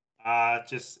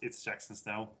 It's Jackson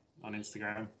Snell on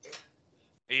Instagram.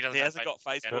 He hasn't got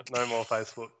Facebook. No more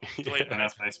Facebook. No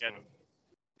Facebook.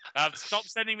 Stop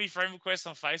sending me friend requests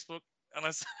on Facebook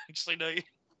unless I actually know you.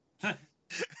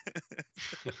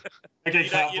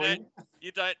 Okay,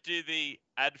 you don't do the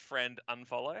add friend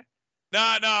unfollow? No,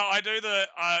 I do the.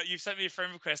 You've sent me a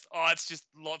friend request. Oh, it's just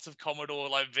lots of Commodore,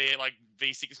 like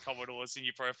V6 Commodores in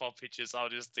your profile pictures. I'll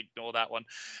just ignore that one.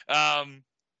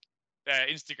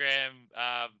 Instagram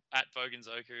at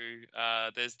Bogenzoku.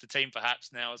 There's the Team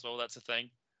Perhaps now as well. That's a thing.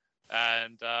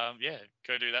 And go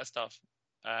do that stuff.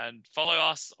 And follow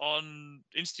us on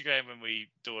Instagram when we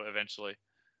do it eventually.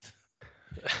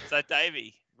 So,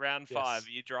 Davey, round 5, Yes. are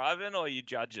you driving or are you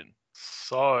judging?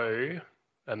 So,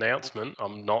 announcement,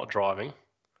 I'm not driving.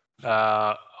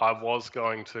 I was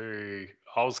going to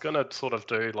sort of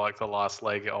do like the last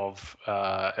leg of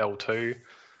L2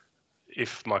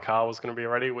 if my car was going to be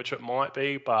ready, which it might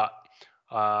be, but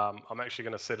I'm actually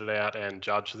going to sit it out and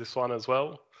judge this one as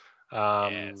well.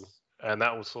 Yes. And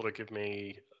that will sort of give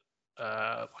me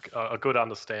a good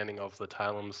understanding of the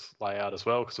Talem's layout as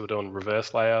well, because we're doing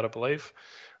reverse layout, I believe.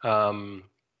 So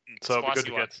it'll be good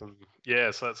to get some.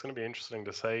 Yeah, so it's going to be interesting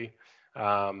to see.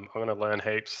 I'm going to learn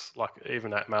heaps, like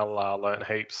even at Malalar, learn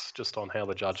heaps just on how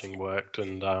the judging worked,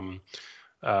 and all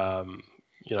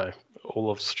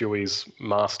of Stewie's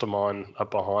mastermind are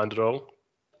behind it all.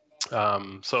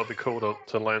 So it'll be cool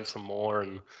to learn some more,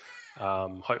 and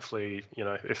hopefully,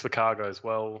 if the car goes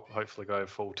well, hopefully go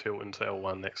full tilt into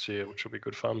L1 next year, which will be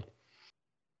good fun.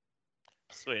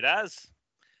 Sweet as.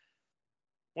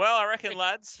 Well, I reckon,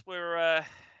 lads, we're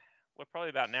probably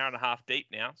about an hour and a half deep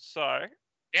now, so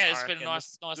yeah, it's been a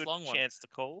nice long one. Chance to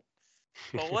call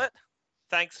it.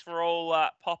 Thanks for all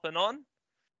popping on,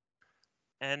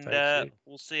 and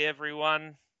we'll see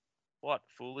everyone.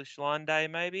 Foolish Line Day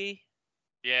maybe?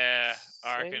 Yeah,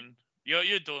 I reckon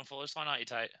you're doing Foolish Line, aren't you,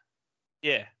 Tate?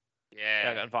 Yeah. Yeah.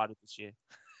 I got invited this year.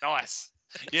 Nice.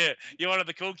 Yeah, you're one of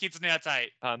the cool kids now,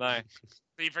 Tate. I know. Are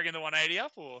you bringing the 180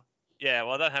 up, or? Yeah,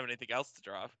 well, I don't have anything else to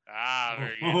drive. Ah,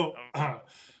 very good.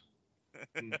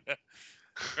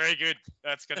 Very good.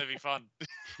 That's going to be fun.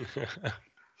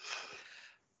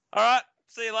 All right.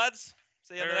 See you, lads.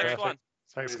 See you on the next one.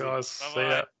 Thanks, guys. Bye-bye. See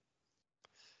ya.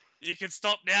 You can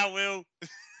stop now, Will.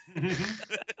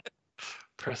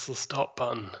 Press the stop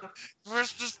button.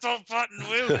 Press the stop button,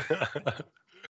 Will.